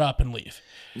just shut up and leave.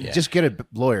 Yeah. Just get a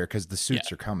lawyer because the suits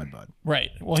are coming, bud. Right.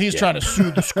 Well, he's trying to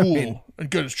sue the school and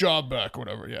get his job back or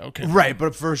whatever. Yeah, okay. Right,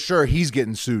 but for sure he's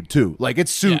getting sued too. Like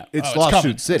it's lawsuit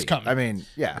coming. city. It's coming. I mean,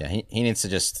 yeah. He needs to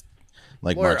just,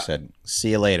 like Mark said,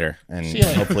 see you later, and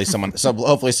hopefully someone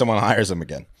hires him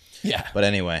again. Yeah. But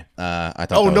anyway, I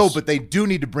thought. But they do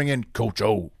need to bring in Coach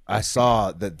O. I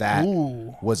saw that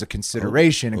was a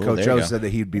consideration, and Coach O said that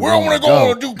he'd be. We're going to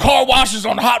go do car washes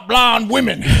on hot blonde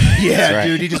women. Yeah, right.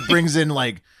 Dude, he just brings in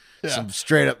like some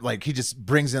straight up, like he just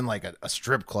brings in like a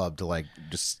strip club to like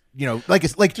just like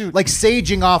it's like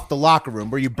saging off the locker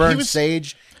room where you burn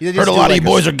sage. Heard a lot of you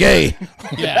boys are gay.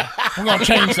 Yeah, we're gonna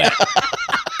change that.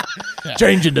 Yeah.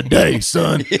 Changing today,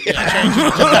 son. Changing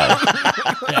today.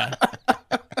 Yeah.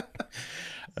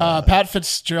 Pat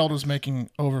Fitzgerald was making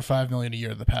over $5 million a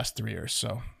year the past 3 years,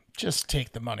 so just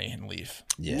take the money and leave,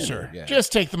 sir. Yeah.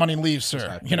 Just take the money and leave,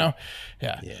 sir. Yeah.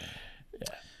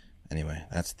 Anyway,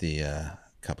 that's the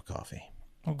cup of coffee.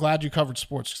 I'm glad you covered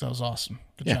sports because that was awesome.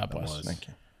 Good job, boys. Thank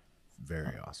you.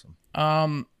 Very awesome.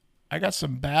 I got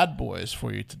some bad boys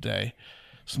for you today.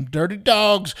 Some dirty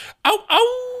dogs. Ow,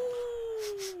 ow.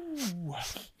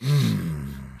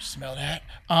 Smell that?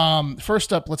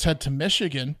 First up, let's head to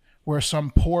Michigan, where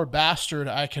some poor bastard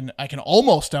I can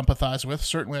almost empathize with.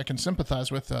 Certainly I can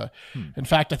sympathize with. In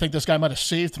fact, I think this guy might have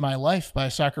saved my life by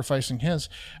sacrificing his.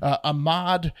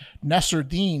 Ahmad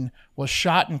Nesruddin was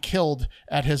shot and killed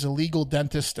at his illegal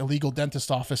dentist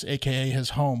office, a.k.a.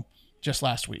 his home, just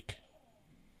last week.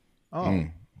 Oh.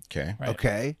 Okay. Right.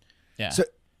 Okay. Yeah. So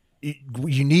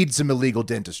you need some illegal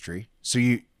dentistry. So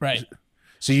you right.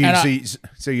 So you're and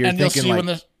thinking you'll see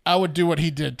like I would do what he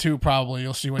did too. Probably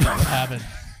you'll see what would happen.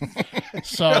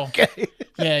 So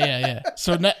yeah.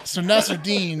 So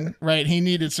Nesruddin, right? He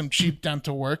needed some cheap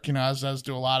dental work, as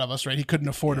do a lot of us, right? He couldn't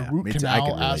afford a root canal. I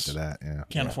can relate to that. Yeah,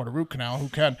 can't afford a root canal. Who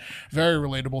can? Very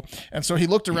relatable. And so he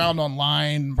looked around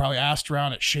online, probably asked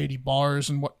around at shady bars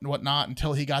and whatnot,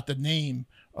 until he got the name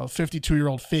of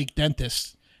 52-year-old fake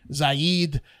dentist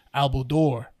Zaid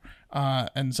Al-Boudor.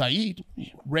 And Zaid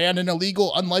ran an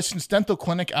illegal, unlicensed dental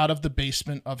clinic out of the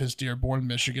basement of his Dearborn,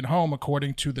 Michigan home,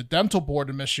 according to the Dental Board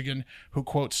of Michigan, who,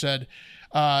 quote, said,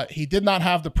 he did not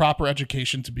have the proper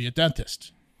education to be a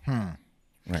dentist.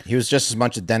 Right. He was just as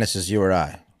much a dentist as you or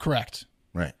I. Correct.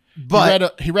 Right.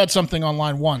 But he read something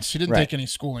online once. He didn't take any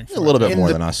schooling for a little bit more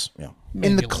the, than us. Yeah.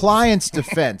 In the client's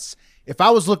defense, if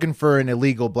I was looking for an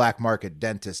illegal black market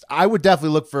dentist, I would definitely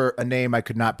look for a name I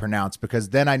could not pronounce, because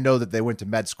then I know that they went to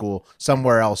med school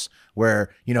somewhere else where,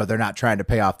 you know, they're not trying to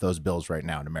pay off those bills right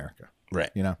now in America. Right.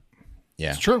 You know?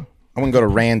 Yeah. It's true. I wouldn't go to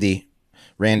Randy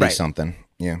Right. something.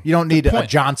 Yeah. You don't need a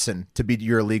Johnson to be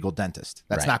your illegal dentist.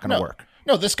 That's not going to work.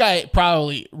 No, this guy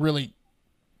probably really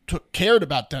cared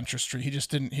about dentistry. He just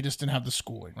didn't have the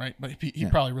schooling, right? But he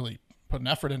probably really put an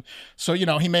effort in. So, you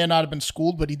know, he may not have been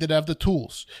schooled, but he did have the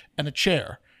tools and a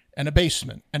chair and a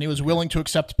basement, and he was willing to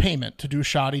accept payment to do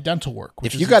shoddy dental work.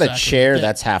 If you got a chair,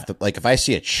 that's half the, like, if I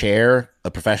see a chair,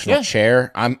 a professional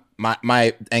chair,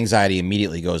 my anxiety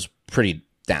immediately goes pretty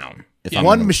down. If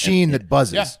one machine that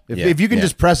buzzes. If you can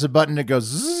just press a button, it goes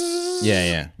zzz.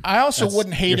 Yeah. I also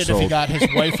wouldn't hate it if he got his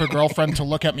wife or girlfriend to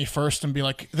look at me first and be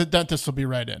like, the dentist will be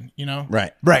right in, you know?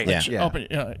 Right.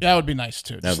 That would be nice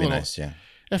too. That would be nice, yeah.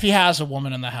 If he has a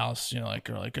woman in the house, you know, like,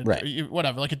 or like a, right.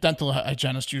 whatever, like a dental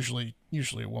hygienist, usually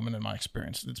a woman in my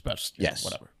experience. It's best, yes,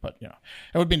 whatever. But, you know,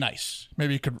 it would be nice.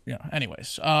 Maybe you could, you know,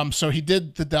 anyways. So he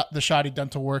did the shoddy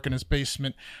dental work in his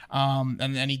basement.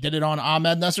 And then he did it on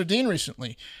Ahmed Nasruddin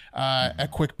recently. A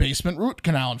quick basement root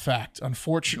canal, in fact.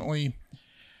 Unfortunately,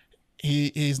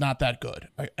 he's not that good,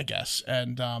 I guess.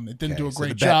 And it didn't do a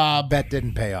great job. Bet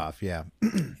didn't pay off, yeah.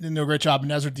 Didn't do a great job.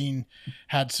 Nasruddin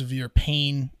had severe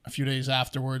pain a few days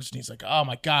afterwards. And he's like, oh,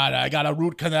 my God, I got a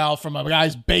root canal from a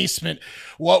guy's basement.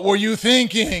 What were you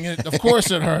thinking? Of course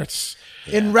it hurts.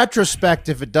 In retrospect,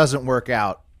 if it doesn't work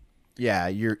out, yeah,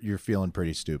 you're feeling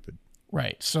pretty stupid.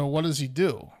 Right. So what does he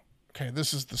do? Okay,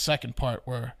 this is the second part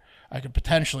where I could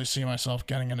potentially see myself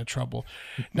getting into trouble.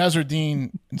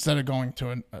 Nasruddin, instead of going to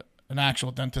an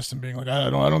actual dentist and being like, I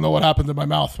don't know what happened to my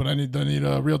mouth, but I need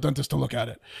a real dentist to look at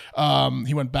it.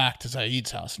 He went back to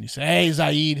Zaid's house and he said, hey,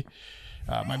 Zaid,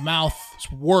 my mouth is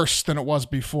worse than it was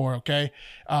before, okay?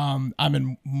 I'm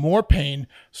in more pain,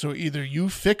 so either you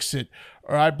fix it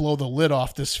or I blow the lid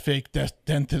off this fake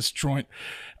dentist joint.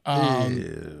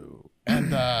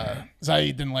 And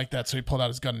Zaid didn't like that, so he pulled out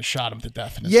his gun and shot him to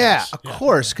death. In his house. Of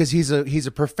course, because he's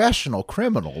a professional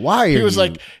criminal. Why are he was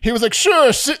like,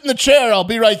 sure, sit in the chair, I'll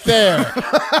be right there.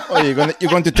 Oh, you're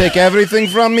going to take everything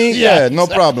from me? Yeah, no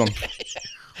problem. Okay.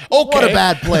 What a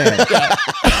bad plan.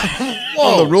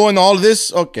 Whoa, ruin all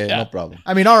this? Okay, no problem.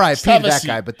 I mean, R.I.P. to that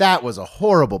guy, but that was a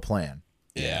horrible plan.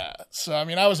 Yeah. So, I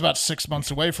mean, I was about 6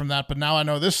 months away from that, but now I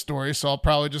know this story, so I'll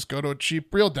probably just go to a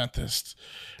cheap real dentist.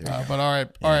 But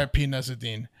R.I.P.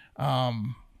 Nasruddin.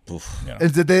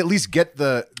 Did they at least get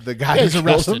the guy who's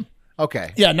arrested? Him?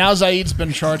 Okay. Yeah, now Zaid's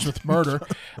been charged with murder,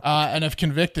 and if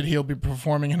convicted, he'll be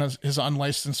performing his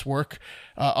unlicensed work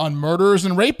on murderers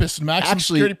and rapists in maximum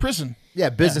security prison. Yeah,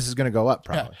 business is going to go up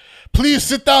probably. Yeah. Please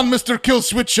sit down, Mr.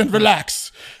 Killswitch, and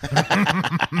relax.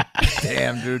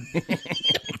 Damn, dude.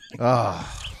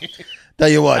 Oh. Tell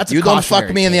you what, you don't fuck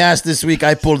me in the ass this week,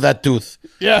 I pulled that tooth.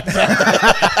 Yeah.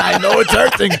 I know it's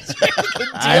hurting.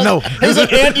 I know. It was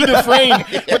like Andy Dufresne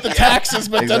with the taxes,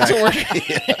 but that's what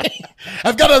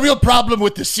I've got a real problem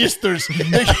with the sisters.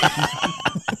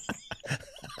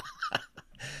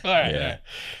 All right. Yeah.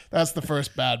 That's the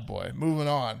first bad boy. Moving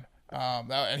on.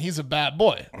 And he's a bad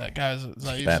boy. That guy's a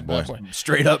bad boy.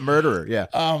 Straight up murderer. Yeah.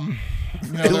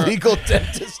 Illegal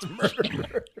dentist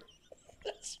murderer.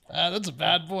 That's a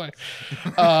bad boy.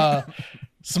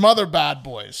 Some other bad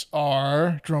boys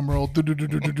are, drumroll,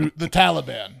 the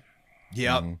Taliban.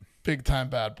 Yep. Big time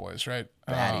bad boys, right?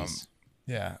 Baddies.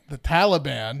 Yeah. The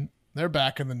Taliban, they're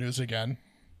back in the news again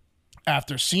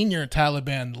after senior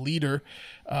Taliban leader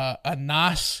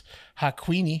Anas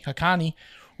Haqqani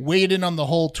weighed in on the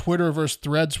whole Twitter versus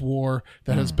Threads war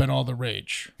that has been all the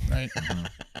rage, right?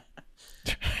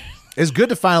 It's good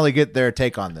to finally get their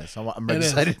take on this. I'm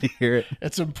excited to hear it.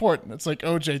 It's important. It's like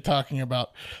OJ talking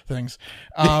about things.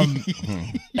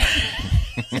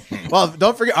 Well,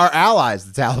 don't forget our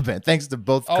allies, the Taliban. Thanks to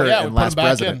both Kurt and last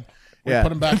president. We put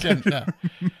them back in. Yeah.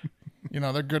 You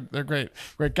know, they're good. They're great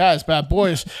guys, bad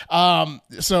boys. So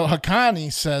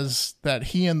Haqqani says that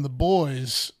he and the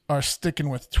boys are sticking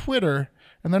with Twitter,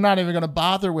 and they're not even going to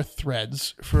bother with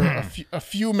Threads for a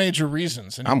few major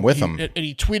reasons. And I'm with him. And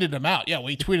he tweeted them out. Yeah, well,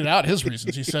 he tweeted out his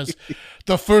reasons. He says,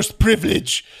 the first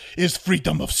privilege is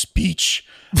freedom of speech.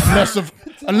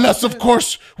 Unless of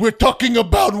course, we're talking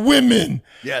about women.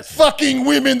 Yes. Fucking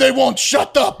women, they won't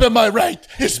shut up, am I right?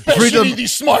 Especially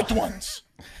these smart ones.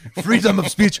 Freedom of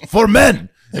speech for men.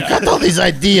 They've got all these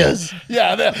ideas.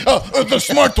 Yeah, the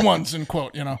smart ones, in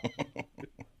quote, you know.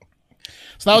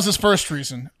 So that was his first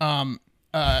reason.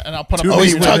 And I'll put up. Oh,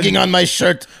 he's tugging on my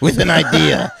shirt with an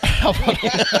idea.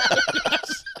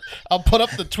 I'll put up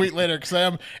the tweet later because I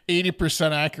am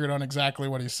 80% accurate on exactly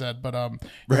what he said, but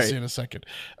we'll see in a second.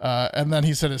 And then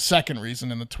he said his second reason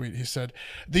in the tweet. He said,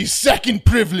 the second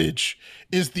privilege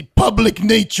is the public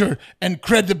nature and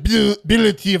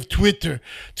credibility of Twitter.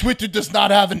 Twitter does not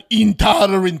have an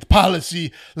intolerant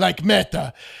policy like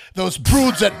Meta. Those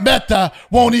prudes at Meta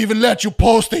won't even let you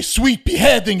post a sweet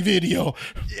beheading video.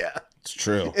 Yeah. It's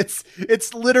true.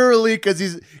 It's literally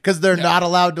because they're not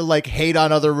allowed to like hate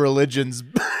on other religions.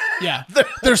 Yeah,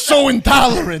 they're so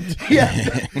intolerant. Yeah,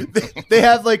 they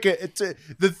have like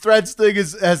the Threads thing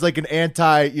has like an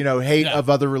anti hate of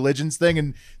other religions thing,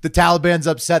 and the Taliban's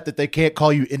upset that they can't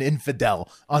call you an infidel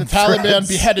on the Taliban Threads.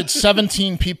 beheaded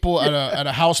 17 people at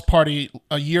a house party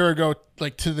a year ago,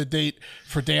 like to the date,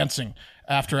 for dancing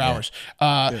after hours.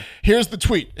 Here's the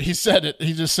tweet. He said it.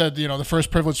 He just said, the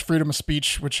first privilege, freedom of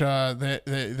speech, which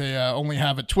they only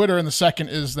have at Twitter, and the second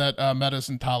is that Meta's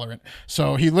intolerant.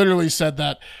 So he literally said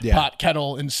that pot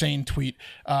kettle insane tweet.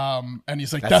 And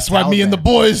he's like, that's why me and the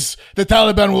boys, the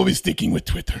Taliban, will be sticking with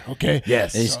Twitter. Okay.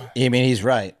 Yes. He's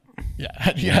right.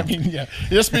 Yeah.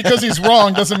 Just because he's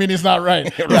wrong doesn't mean he's not right.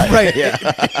 Right. Yeah.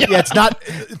 It's not.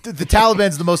 The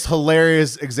Taliban's the most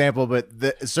hilarious example, but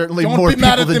certainly Don't more be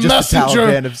mad people at than the just messenger.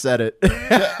 the Taliban have said it.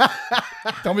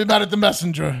 Don't be mad at the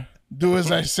messenger. Do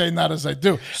as I say, not as I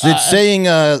do. So it's saying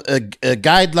a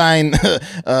guideline.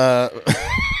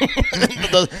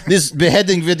 This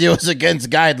beheading video is against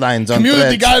guidelines on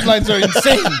community Threads. guidelines are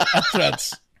insane at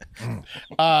Threads.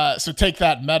 So take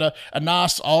that, Meta.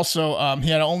 Anas also,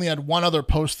 he only had one other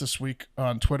post this week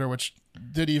on Twitter, which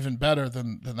did even better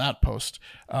than that post.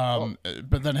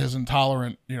 But then his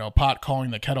intolerant, pot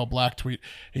calling the kettle black tweet.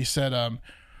 He said,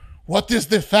 what is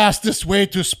the fastest way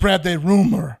to spread a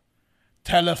rumor?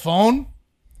 Telephone?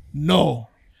 No.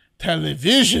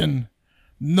 Television?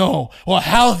 No. Well,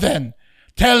 how then?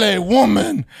 Tell a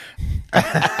woman.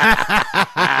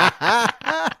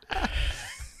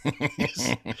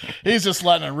 He's just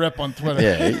letting it rip on Twitter.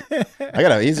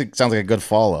 Yeah, he sounds like a good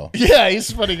follow. Yeah,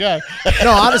 he's a funny guy.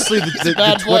 No, honestly,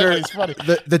 the Twitter, he's funny.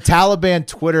 The Taliban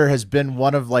Twitter has been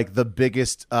one of like the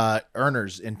biggest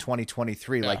earners in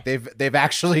 2023. Yeah. Like they've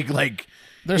actually like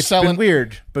it's been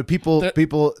weird, but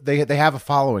people they have a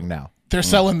following now. They're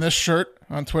selling this shirt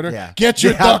on Twitter. Yeah. Get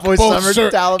your duck boat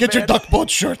shirt. Get your duck boat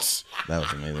shirts. That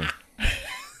was amazing.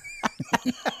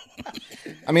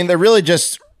 I mean, they're really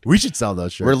just. We should sell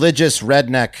those shirts. Religious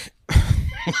redneck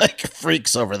like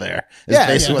freaks over there.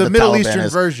 The Middle Eastern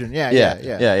version.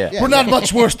 Yeah. We're not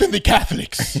much worse than the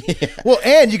Catholics. Well,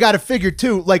 and you got to figure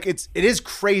too, like it is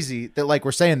crazy that like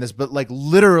we're saying this, but like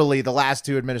literally the last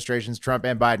two administrations, Trump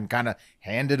and Biden, kind of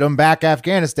handed them back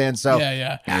Afghanistan. So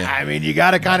I mean, you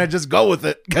got to kind of just go with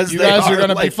it because you guys are going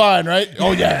to be fine, right?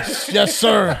 Oh yes, yes,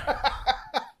 sir.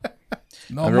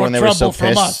 No more trouble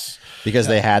from us because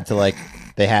they had to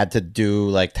do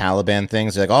like Taliban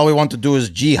things. They're like, all we want to do is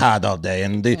jihad all day,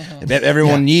 and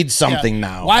everyone needs something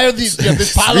now. Why are these?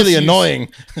 This it's really annoying.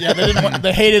 Yeah,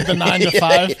 they hated the 9 to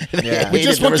 5. We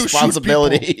just want the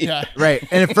responsibility. Yeah, right.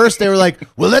 And at first they were like,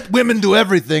 "Well, let women do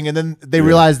everything," and then they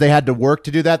realized they had to work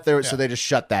to do that. So they just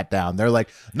shut that down. They're like,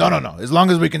 "No. As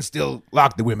long as we can still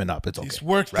lock the women up, it's okay." These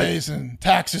work days and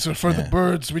taxes are for the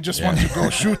birds. We just want to go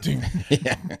shooting.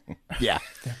 Yeah.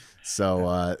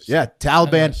 So,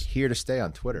 Taliban here to stay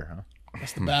on Twitter, huh?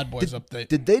 That's the Bad Boys update.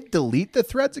 Did they delete the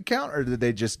Threads account, or did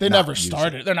they just They never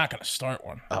started. They're not going to start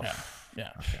one. Oh.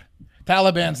 Yeah. Okay.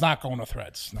 Taliban's not going to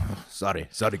Threads. No. Sorry,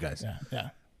 guys.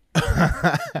 Yeah.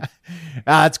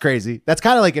 That's crazy. That's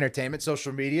kind of like entertainment,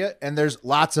 social media, and there's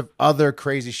lots of other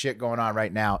crazy shit going on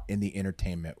right now in the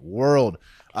entertainment world.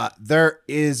 There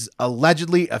is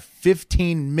allegedly a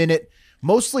 15-minute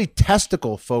mostly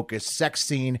testicle-focused sex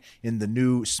scene in the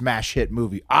new smash hit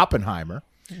movie Oppenheimer.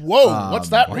 Whoa, what's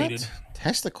that rated?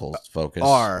 Testicles focus.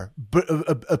 But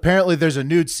apparently there's a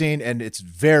nude scene, and it's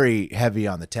very heavy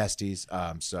on the testes.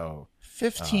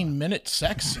 15-minute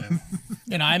sex scene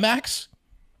in IMAX?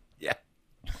 Yeah.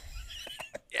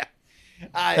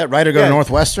 That writer go to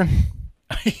Northwestern?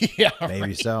 Yeah,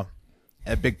 maybe so.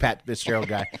 A big Pat Fitzgerald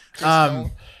guy.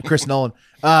 Chris Nolan.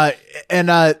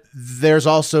 And there's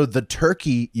also the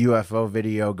Turkey UFO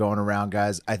video going around,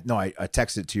 guys. I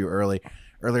texted it to you earlier.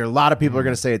 A lot of people are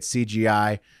going to say it's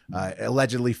CGI,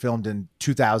 allegedly filmed in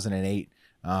 2008.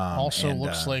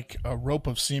 Looks like a rope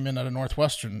of semen at a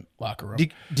Northwestern locker room.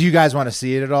 Do you guys want to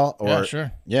see it at all? Or, yeah,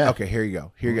 sure. Yeah. Okay, here you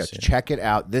go. Check it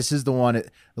out. This is the one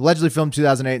allegedly filmed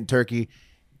 2008 in Turkey.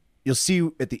 You'll see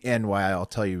at the end why I'll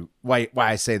tell you why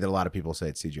I say that a lot of people say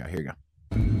it's CGI. Here you go.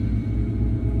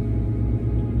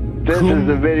 This is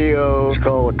a video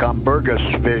called a Comburgus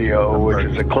video, which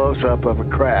is a close-up of a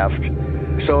craft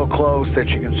so close that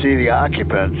you can see the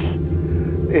occupants.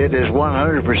 It is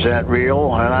 100%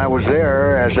 real, and I was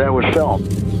there as that was filmed.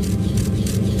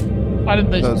 Why didn't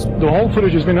they? The whole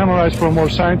footage has been analyzed for a more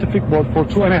scientific board for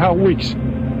 2.5 weeks,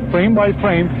 frame by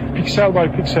frame, pixel by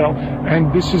pixel,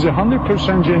 and this is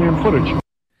 100% genuine footage.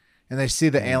 And they see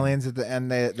the aliens at the end.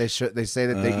 They say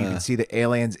that you can see the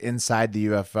aliens inside the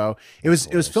UFO. It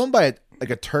was filmed by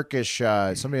a Turkish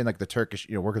somebody in like the Turkish,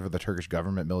 working for the Turkish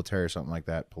government, military or something like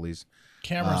that, police.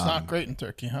 Camera's not great in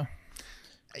Turkey, huh?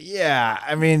 Yeah,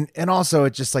 I mean, and also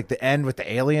it's just like the end with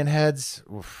the alien heads.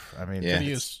 Oof, I mean, could have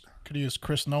used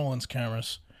Chris Nolan's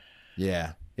cameras.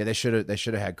 Yeah, they should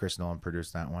have had Chris Nolan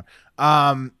produce that one.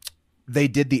 They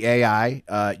did the AI,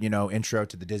 intro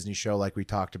to the Disney show like we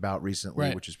talked about recently,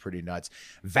 right, which is pretty nuts.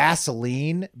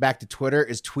 Vaseline, back to Twitter,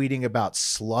 is tweeting about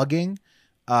slugging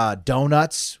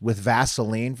donuts with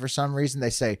Vaseline for some reason. They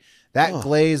say that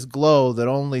glazed glow that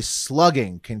only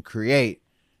slugging can create.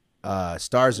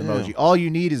 Stars emoji. All you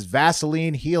need is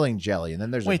Vaseline healing jelly, and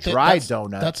then there's a dry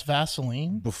donut. That's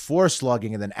Vaseline before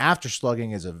slugging, and then after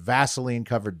slugging is a Vaseline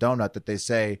covered donut that they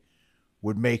say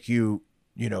would make you,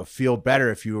 feel better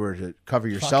if you were to cover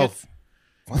yourself.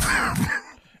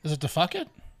 Is it to fuck it?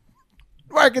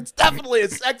 Mark, it's definitely a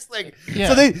sex thing. Yeah.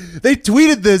 So they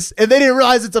tweeted this and they didn't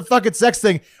realize it's a fucking sex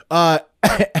thing.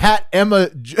 At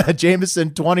Emma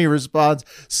Jameson 20 responds,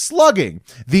 slugging,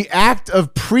 the act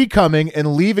of pre-cumming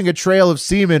and leaving a trail of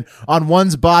semen on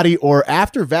one's body, or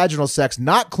after vaginal sex,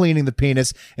 not cleaning the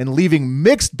penis and leaving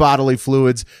mixed bodily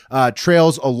fluids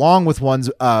trails along with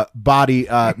one's body,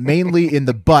 mainly in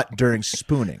the butt during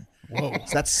spooning. Whoa.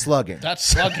 So that's slugging. That's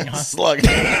slugging, huh? Slugging.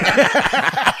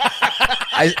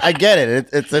 I get it.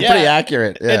 It's pretty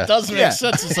accurate. Yeah. It does make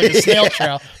sense. It's like a snail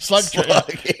trail. Slugging.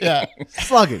 Yeah.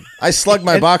 Slugging. I slug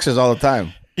my boxers all the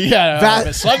time. Yeah.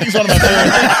 Slugging's one of my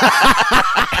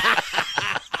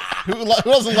favorites. Who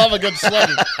doesn't love a good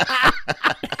slugging?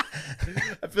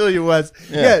 I feel you, Wes.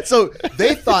 Yeah. So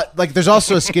they thought, like, there's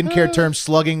also a skincare term,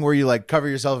 slugging, where you like cover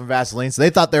yourself in Vaseline. So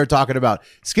they thought they were talking about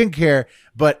skincare,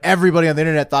 but everybody on the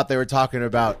internet thought they were talking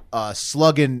about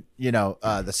slugging,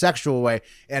 the sexual way.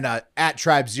 And at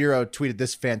Tribe Zero tweeted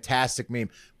this fantastic meme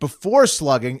before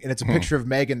slugging, and it's a picture of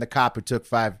Megan, the cop who took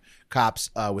 5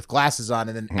 cops with glasses on,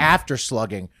 and then after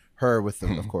slugging her with,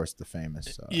 of course, the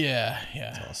famous. Yeah.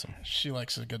 That's awesome. She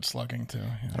likes a good slugging too.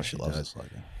 Oh, she loves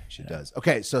slugging. She does.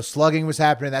 Okay, so slugging was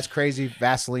happening. That's crazy.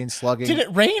 Vaseline slugging. Did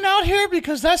it rain out here?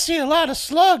 Because I see a lot of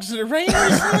slugs. Did it rain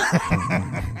recently?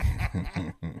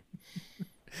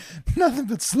 Nothing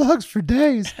but slugs for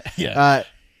days. Yeah.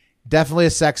 Definitely a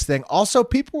sex thing. Also,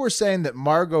 people were saying that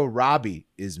Margot Robbie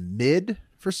is mid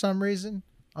for some reason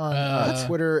on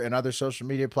Twitter and other social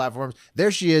media platforms.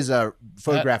 There she is,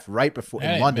 photographed right before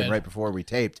in London, right before we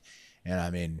taped. And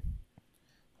I mean,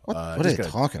 what are they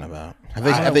talking about?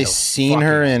 Have they seen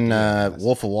her in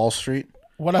Wolf of Wall Street?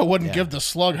 What I wouldn't give to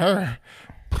slug her.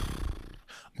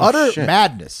 Utter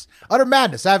madness. Utter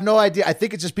madness. I have no idea. I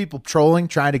think it's just people trolling,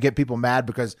 trying to get people mad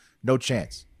because no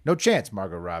chance. No chance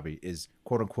Margot Robbie is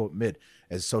quote unquote mid,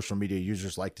 as social media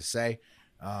users like to say.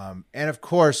 And of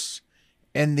course,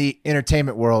 in the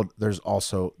entertainment world, there's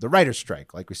also the writer's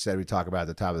strike. Like we said, we talk about at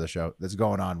the top of the show, that's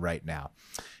going on right now.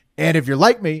 And if you're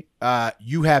like me,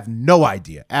 you have no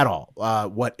idea at all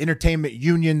what entertainment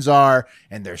unions are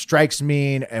and their strikes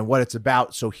mean and what it's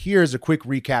about. So here's a quick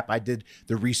recap. I did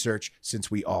the research since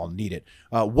we all need it.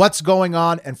 What's going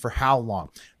on and for how long?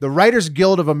 The Writers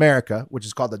Guild of America, which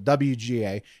is called the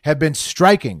WGA, have been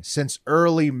striking since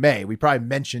early May. We probably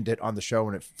mentioned it on the show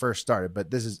when it first started,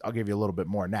 but I'll give you a little bit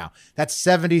more now. That's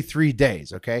 73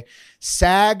 days, okay?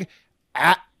 SAG-AFTRA,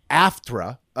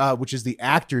 which is the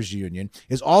actors union,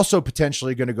 is also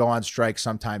potentially going to go on strike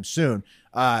sometime soon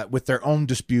with their own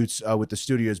disputes with the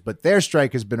studios, but their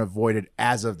strike has been avoided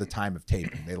as of the time of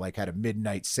taping. They had a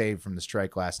midnight save from the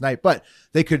strike last night, but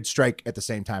they could strike at the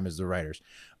same time as the writers.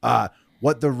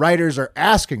 What the writers are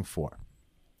asking for,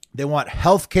 they want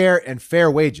health care and fair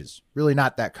wages. Really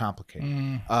not that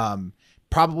complicated.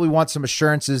 Probably want some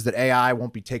assurances that AI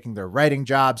won't be taking their writing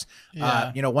jobs.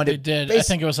 Yeah, when they did. I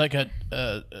think it was like a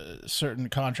certain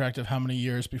contract of how many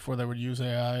years before they would use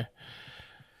AI.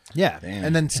 Yeah,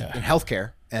 and then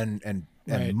healthcare and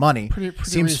money pretty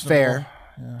seems reasonable. fair.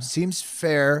 Yeah. Seems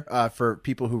fair for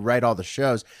people who write all the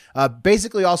shows.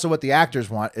 Basically, also what the actors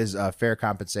want is fair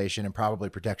compensation and probably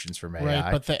protections from AI.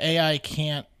 Right, but the AI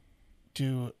can't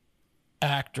do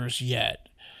actors yet.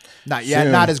 Not yet,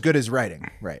 not as good as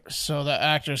writing. Right. So the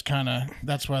actors kind of,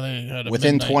 that's why they had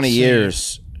within 20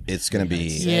 years, it's going to be.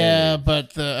 Yeah,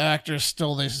 but the actors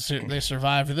still they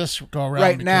survived this go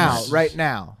around right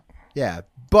now. Yeah,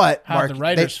 but how Mark, the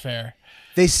writers fare.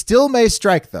 They still may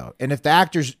strike, though. And if the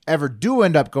actors ever do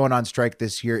end up going on strike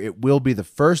this year, it will be the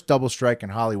first double strike in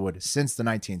Hollywood since the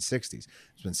 1960s.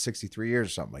 It's been 63 years or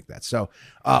something like that. So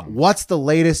what's the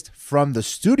latest from the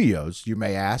studios, you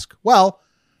may ask? Well,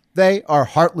 they are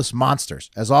heartless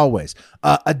monsters, as always.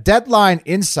 A Deadline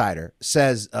insider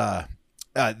says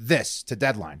this to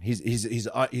Deadline. He's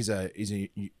a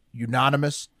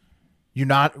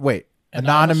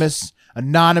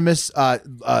anonymous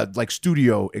like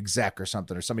studio exec or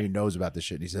something, or somebody who knows about this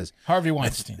shit. And he says, Harvey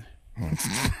Weinstein. He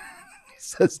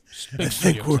says, I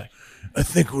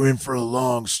think we're in for a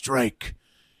long strike,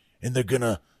 and they're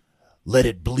gonna let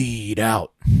it bleed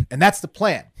out. And that's the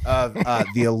plan of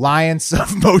the Alliance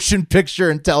of Motion Picture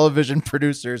and Television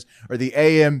Producers, or the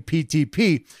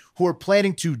AMPTP, who are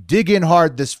planning to dig in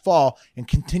hard this fall and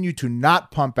continue to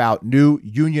not pump out new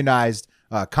unionized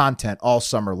content all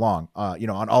summer long,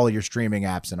 on all of your streaming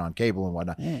apps and on cable and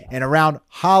whatnot. And around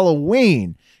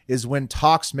Halloween is when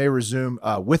talks may resume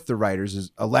with the writers,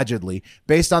 is allegedly,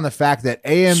 based on the fact that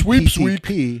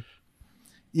AMPTP.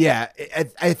 Yeah,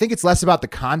 I think it's less about the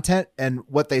content, and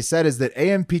what they said is that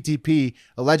AMPTP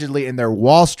allegedly and their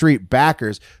Wall Street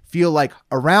backers feel like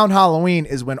around Halloween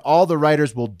is when all the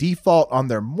writers will default on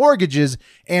their mortgages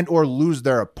and or lose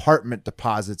their apartment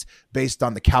deposits based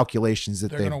on the calculations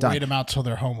that they've done. They're going to wait them out till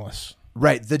they're homeless.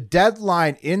 Right. The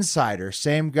Deadline insider,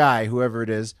 same guy, whoever it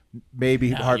is,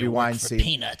 maybe now Harvey you work Weinstein. for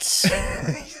peanuts.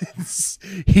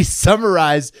 He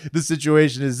summarized the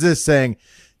situation as this, saying,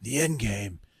 the end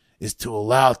game is to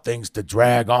allow things to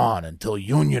drag on until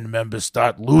union members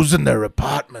start losing their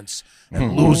apartments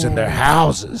and losing their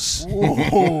houses.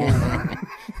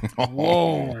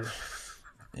 Whoa.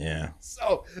 Yeah.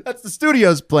 So that's the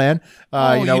studio's plan. You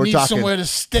we're need talking somewhere to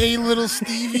stay, little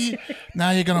Stevie. Now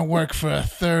you're going to work for a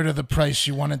third of the price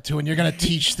you wanted to, and you're going to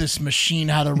teach this machine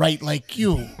how to write like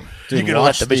you. Dude, you're going to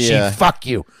let the machine fuck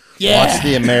you. Yeah. Watch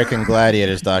the American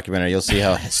Gladiators documentary. You'll see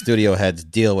how studio heads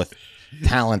deal with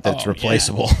talent that's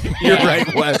replaceable. Yeah. You're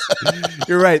right, Wes.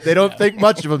 You're right. They don't think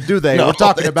much of them, do they? No, we're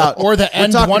talking about or the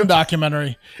End One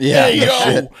documentary. Yeah, there you go.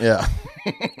 Shit. Yeah.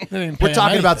 We're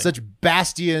talking about such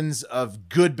bastions of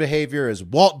good behavior as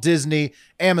Walt Disney,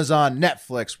 Amazon,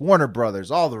 Netflix, Warner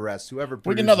Brothers, all the rest. Whoever we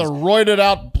produces. get another roided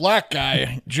out black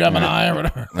guy, Gemini or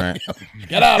whatever. Right.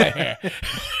 Get out of here.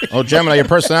 Oh, Gemini, your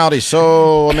personality's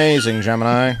so amazing,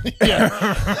 Gemini.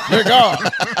 Yeah, you're gone.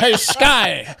 Hey,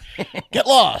 Sky, get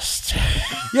lost.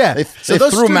 Yeah, they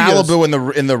threw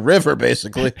Malibu in the river,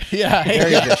 basically. Yeah,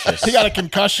 he got a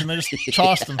concussion. They just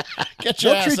tossed him. Get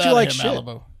your ass out of here,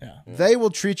 Malibu. Yeah. They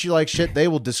will treat you like shit. They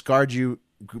will discard you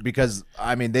because,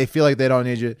 they feel like they don't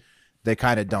need you. They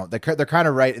kind of don't. They're kind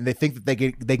of right, and they think that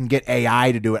they can get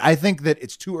AI to do it. I think that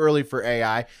it's too early for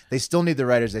AI. They still need the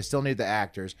writers. They still need the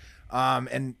actors.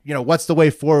 And what's the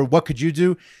way forward? What could you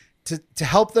do to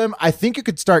help them? I think you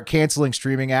could start canceling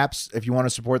streaming apps if you want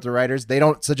to support the writers. They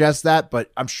don't suggest that,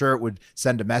 but I'm sure it would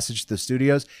send a message to the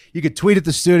studios. You could tweet at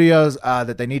the studios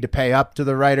that they need to pay up to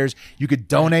the writers. You could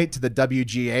donate to the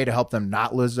WGA to help them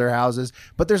not lose their houses.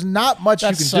 But there's not much you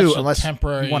can do unless you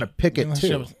want to pick it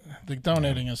too. The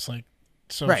donating is like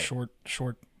so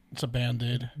short. It's a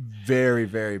Band-Aid. Very,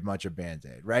 very much a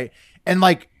Band-Aid, right? And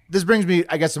this brings me,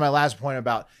 I guess, to my last point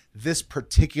about this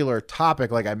particular topic,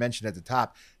 like I mentioned at the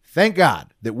top. Thank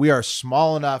God that we are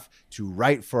small enough to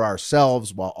write for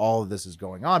ourselves while all of this is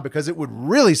going on, because it would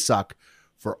really suck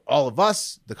for all of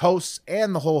us, the hosts,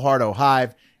 and the whole Hardo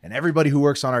Hive, and everybody who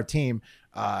works on our team,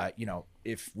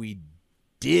 if we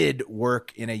did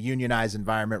work in a unionized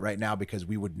environment right now, because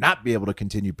we would not be able to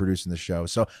continue producing the show.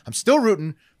 So I'm still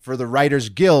rooting for the Writers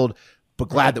Guild, but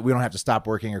glad that we don't have to stop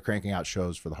working or cranking out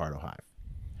shows for the Hardo Hive.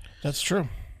 That's true.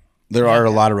 There are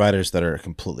a lot of writers that are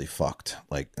completely fucked.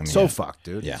 Fucked,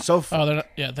 dude. Yeah. So fucked.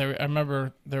 I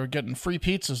remember they were getting free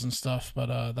pizzas and stuff,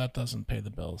 but that doesn't pay the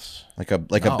bills. Like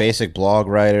a basic blog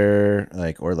writer,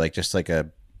 just like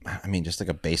a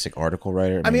basic article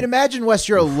writer. Imagine, Wes,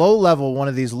 you're a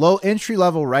low entry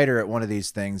level writer at one of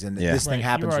these things, and this thing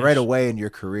happens right away in your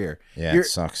career. Yeah, it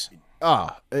sucks.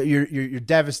 You're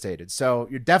devastated. So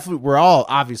we're all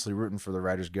obviously rooting for the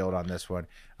Writers Guild on this one.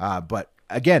 But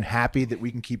again, happy that we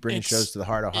can keep bringing shows to the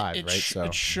Hardo Hive, right? So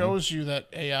it shows you that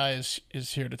AI is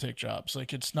here to take jobs.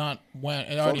 Like, it's not when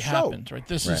it already happened, right?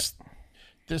 This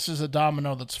is a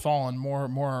domino that's fallen. More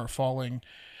are falling.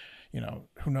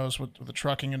 Who knows what the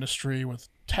trucking industry, with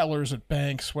tellers at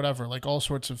banks, whatever, like all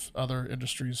sorts of other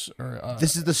industries are.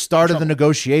 This is the start of the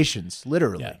negotiations,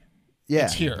 literally. Yeah.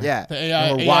 It's here. Yeah. The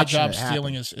AI job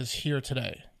stealing is here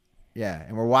today. Yeah,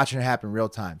 and we're watching it happen real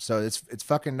time. So it's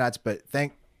fucking nuts. But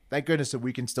thank goodness that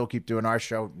we can still keep doing our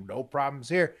show. No problems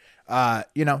here.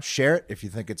 Share it if you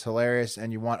think it's hilarious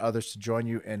and you want others to join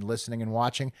you in listening and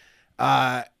watching.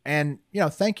 And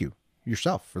thank you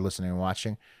yourself for listening and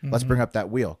watching. Let's bring up that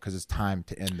wheel because it's time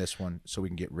to end this one so we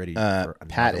can get ready.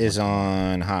 Pat is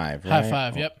on Hive, right? High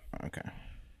five. Yep. Okay.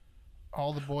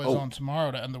 All the boys on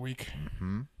tomorrow to end the week.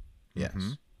 Mm-hmm. Yes.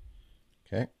 Mm-hmm.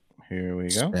 Okay. Here we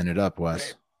go. Spin it up,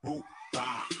 Wes.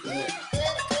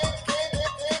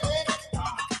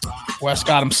 Wes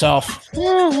got himself.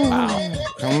 Wow.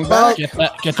 Come back.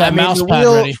 Get that mouse pad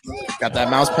ready. Got that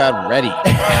mouse pad ready.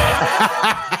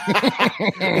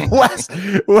 Wes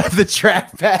with the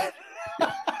trackpad.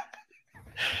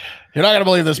 You're not going to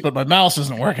believe this, but my mouse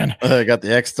isn't working. I got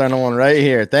the external one right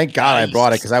here. Thank God I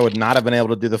brought it because I would not have been able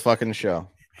to do the fucking show.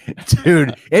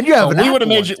 Dude, and you have we would have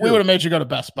made you go to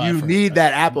Best Buy. You need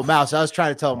that Apple mouse. I was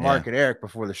trying to tell Mark and Eric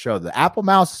before the show. The Apple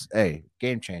mouse, hey,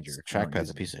 game changer. The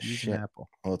trackpad's a piece of shit. Apple.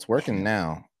 Well, it's working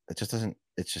now. It just doesn't.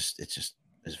 It's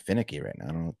finicky right now. I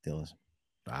don't know what the deal is.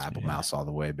 Apple mouse all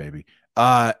the way, baby.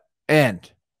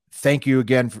 And thank you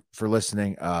again for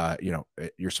listening.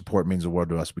 Your support means the world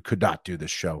to us. We could not do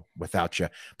this show without you.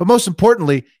 But most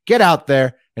importantly, get out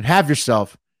there and have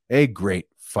yourself a great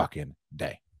fucking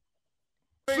day.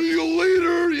 See you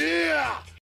later, yeah.